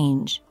positive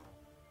change.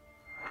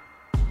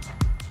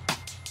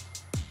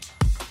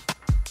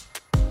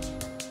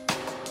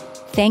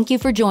 Thank you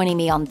for joining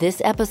me on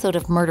this episode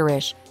of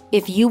Murderish.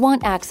 If you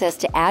want access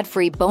to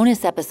ad-free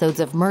bonus episodes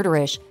of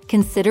Murderish,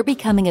 consider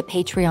becoming a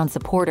Patreon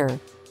supporter.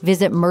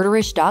 Visit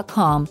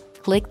murderish.com,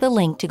 click the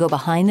link to go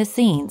behind the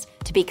scenes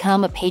to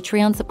become a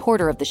Patreon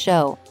supporter of the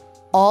show.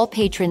 All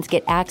patrons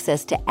get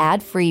access to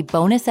ad-free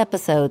bonus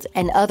episodes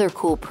and other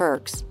cool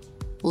perks.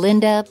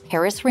 Linda,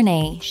 Paris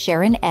Renee,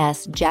 Sharon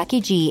S., Jackie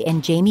G.,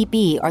 and Jamie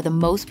B. are the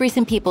most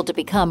recent people to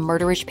become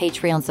Murderish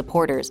Patreon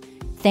supporters.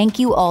 Thank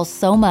you all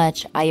so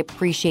much. I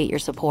appreciate your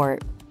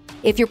support.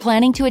 If you're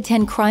planning to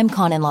attend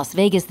CrimeCon in Las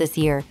Vegas this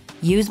year,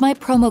 use my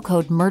promo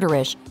code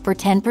Murderish for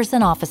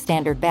 10% off a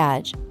standard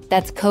badge.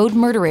 That's code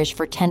Murderish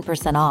for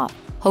 10% off.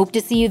 Hope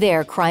to see you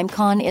there.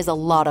 CrimeCon is a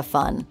lot of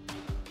fun.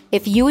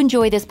 If you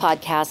enjoy this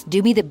podcast,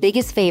 do me the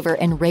biggest favor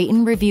and rate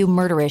and review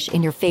Murderish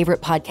in your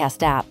favorite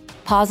podcast app.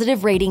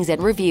 Positive ratings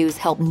and reviews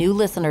help new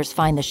listeners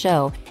find the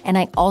show, and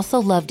I also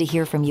love to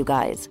hear from you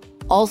guys.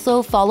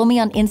 Also, follow me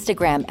on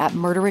Instagram at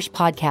Murderish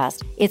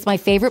Podcast. It's my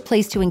favorite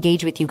place to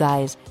engage with you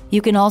guys.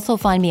 You can also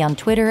find me on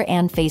Twitter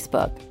and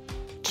Facebook.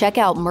 Check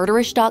out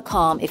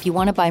murderish.com if you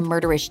want to buy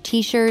Murderish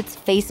t-shirts,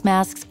 face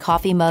masks,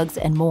 coffee mugs,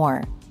 and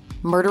more.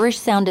 Murderish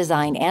sound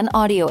design and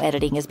audio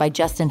editing is by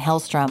Justin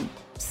Hellstrom.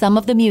 Some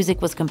of the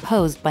music was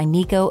composed by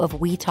Nico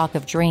of We Talk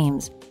of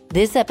Dreams.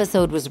 This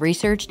episode was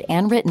researched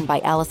and written by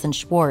Allison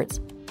Schwartz.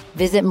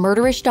 Visit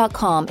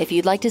murderish.com if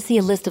you'd like to see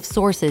a list of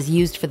sources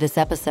used for this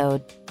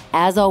episode.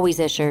 As always,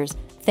 Ishers,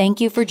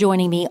 thank you for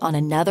joining me on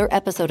another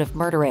episode of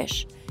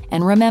Murderish.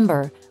 And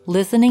remember,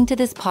 listening to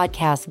this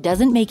podcast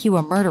doesn't make you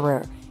a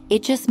murderer.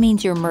 It just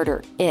means you're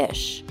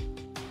murder-ish.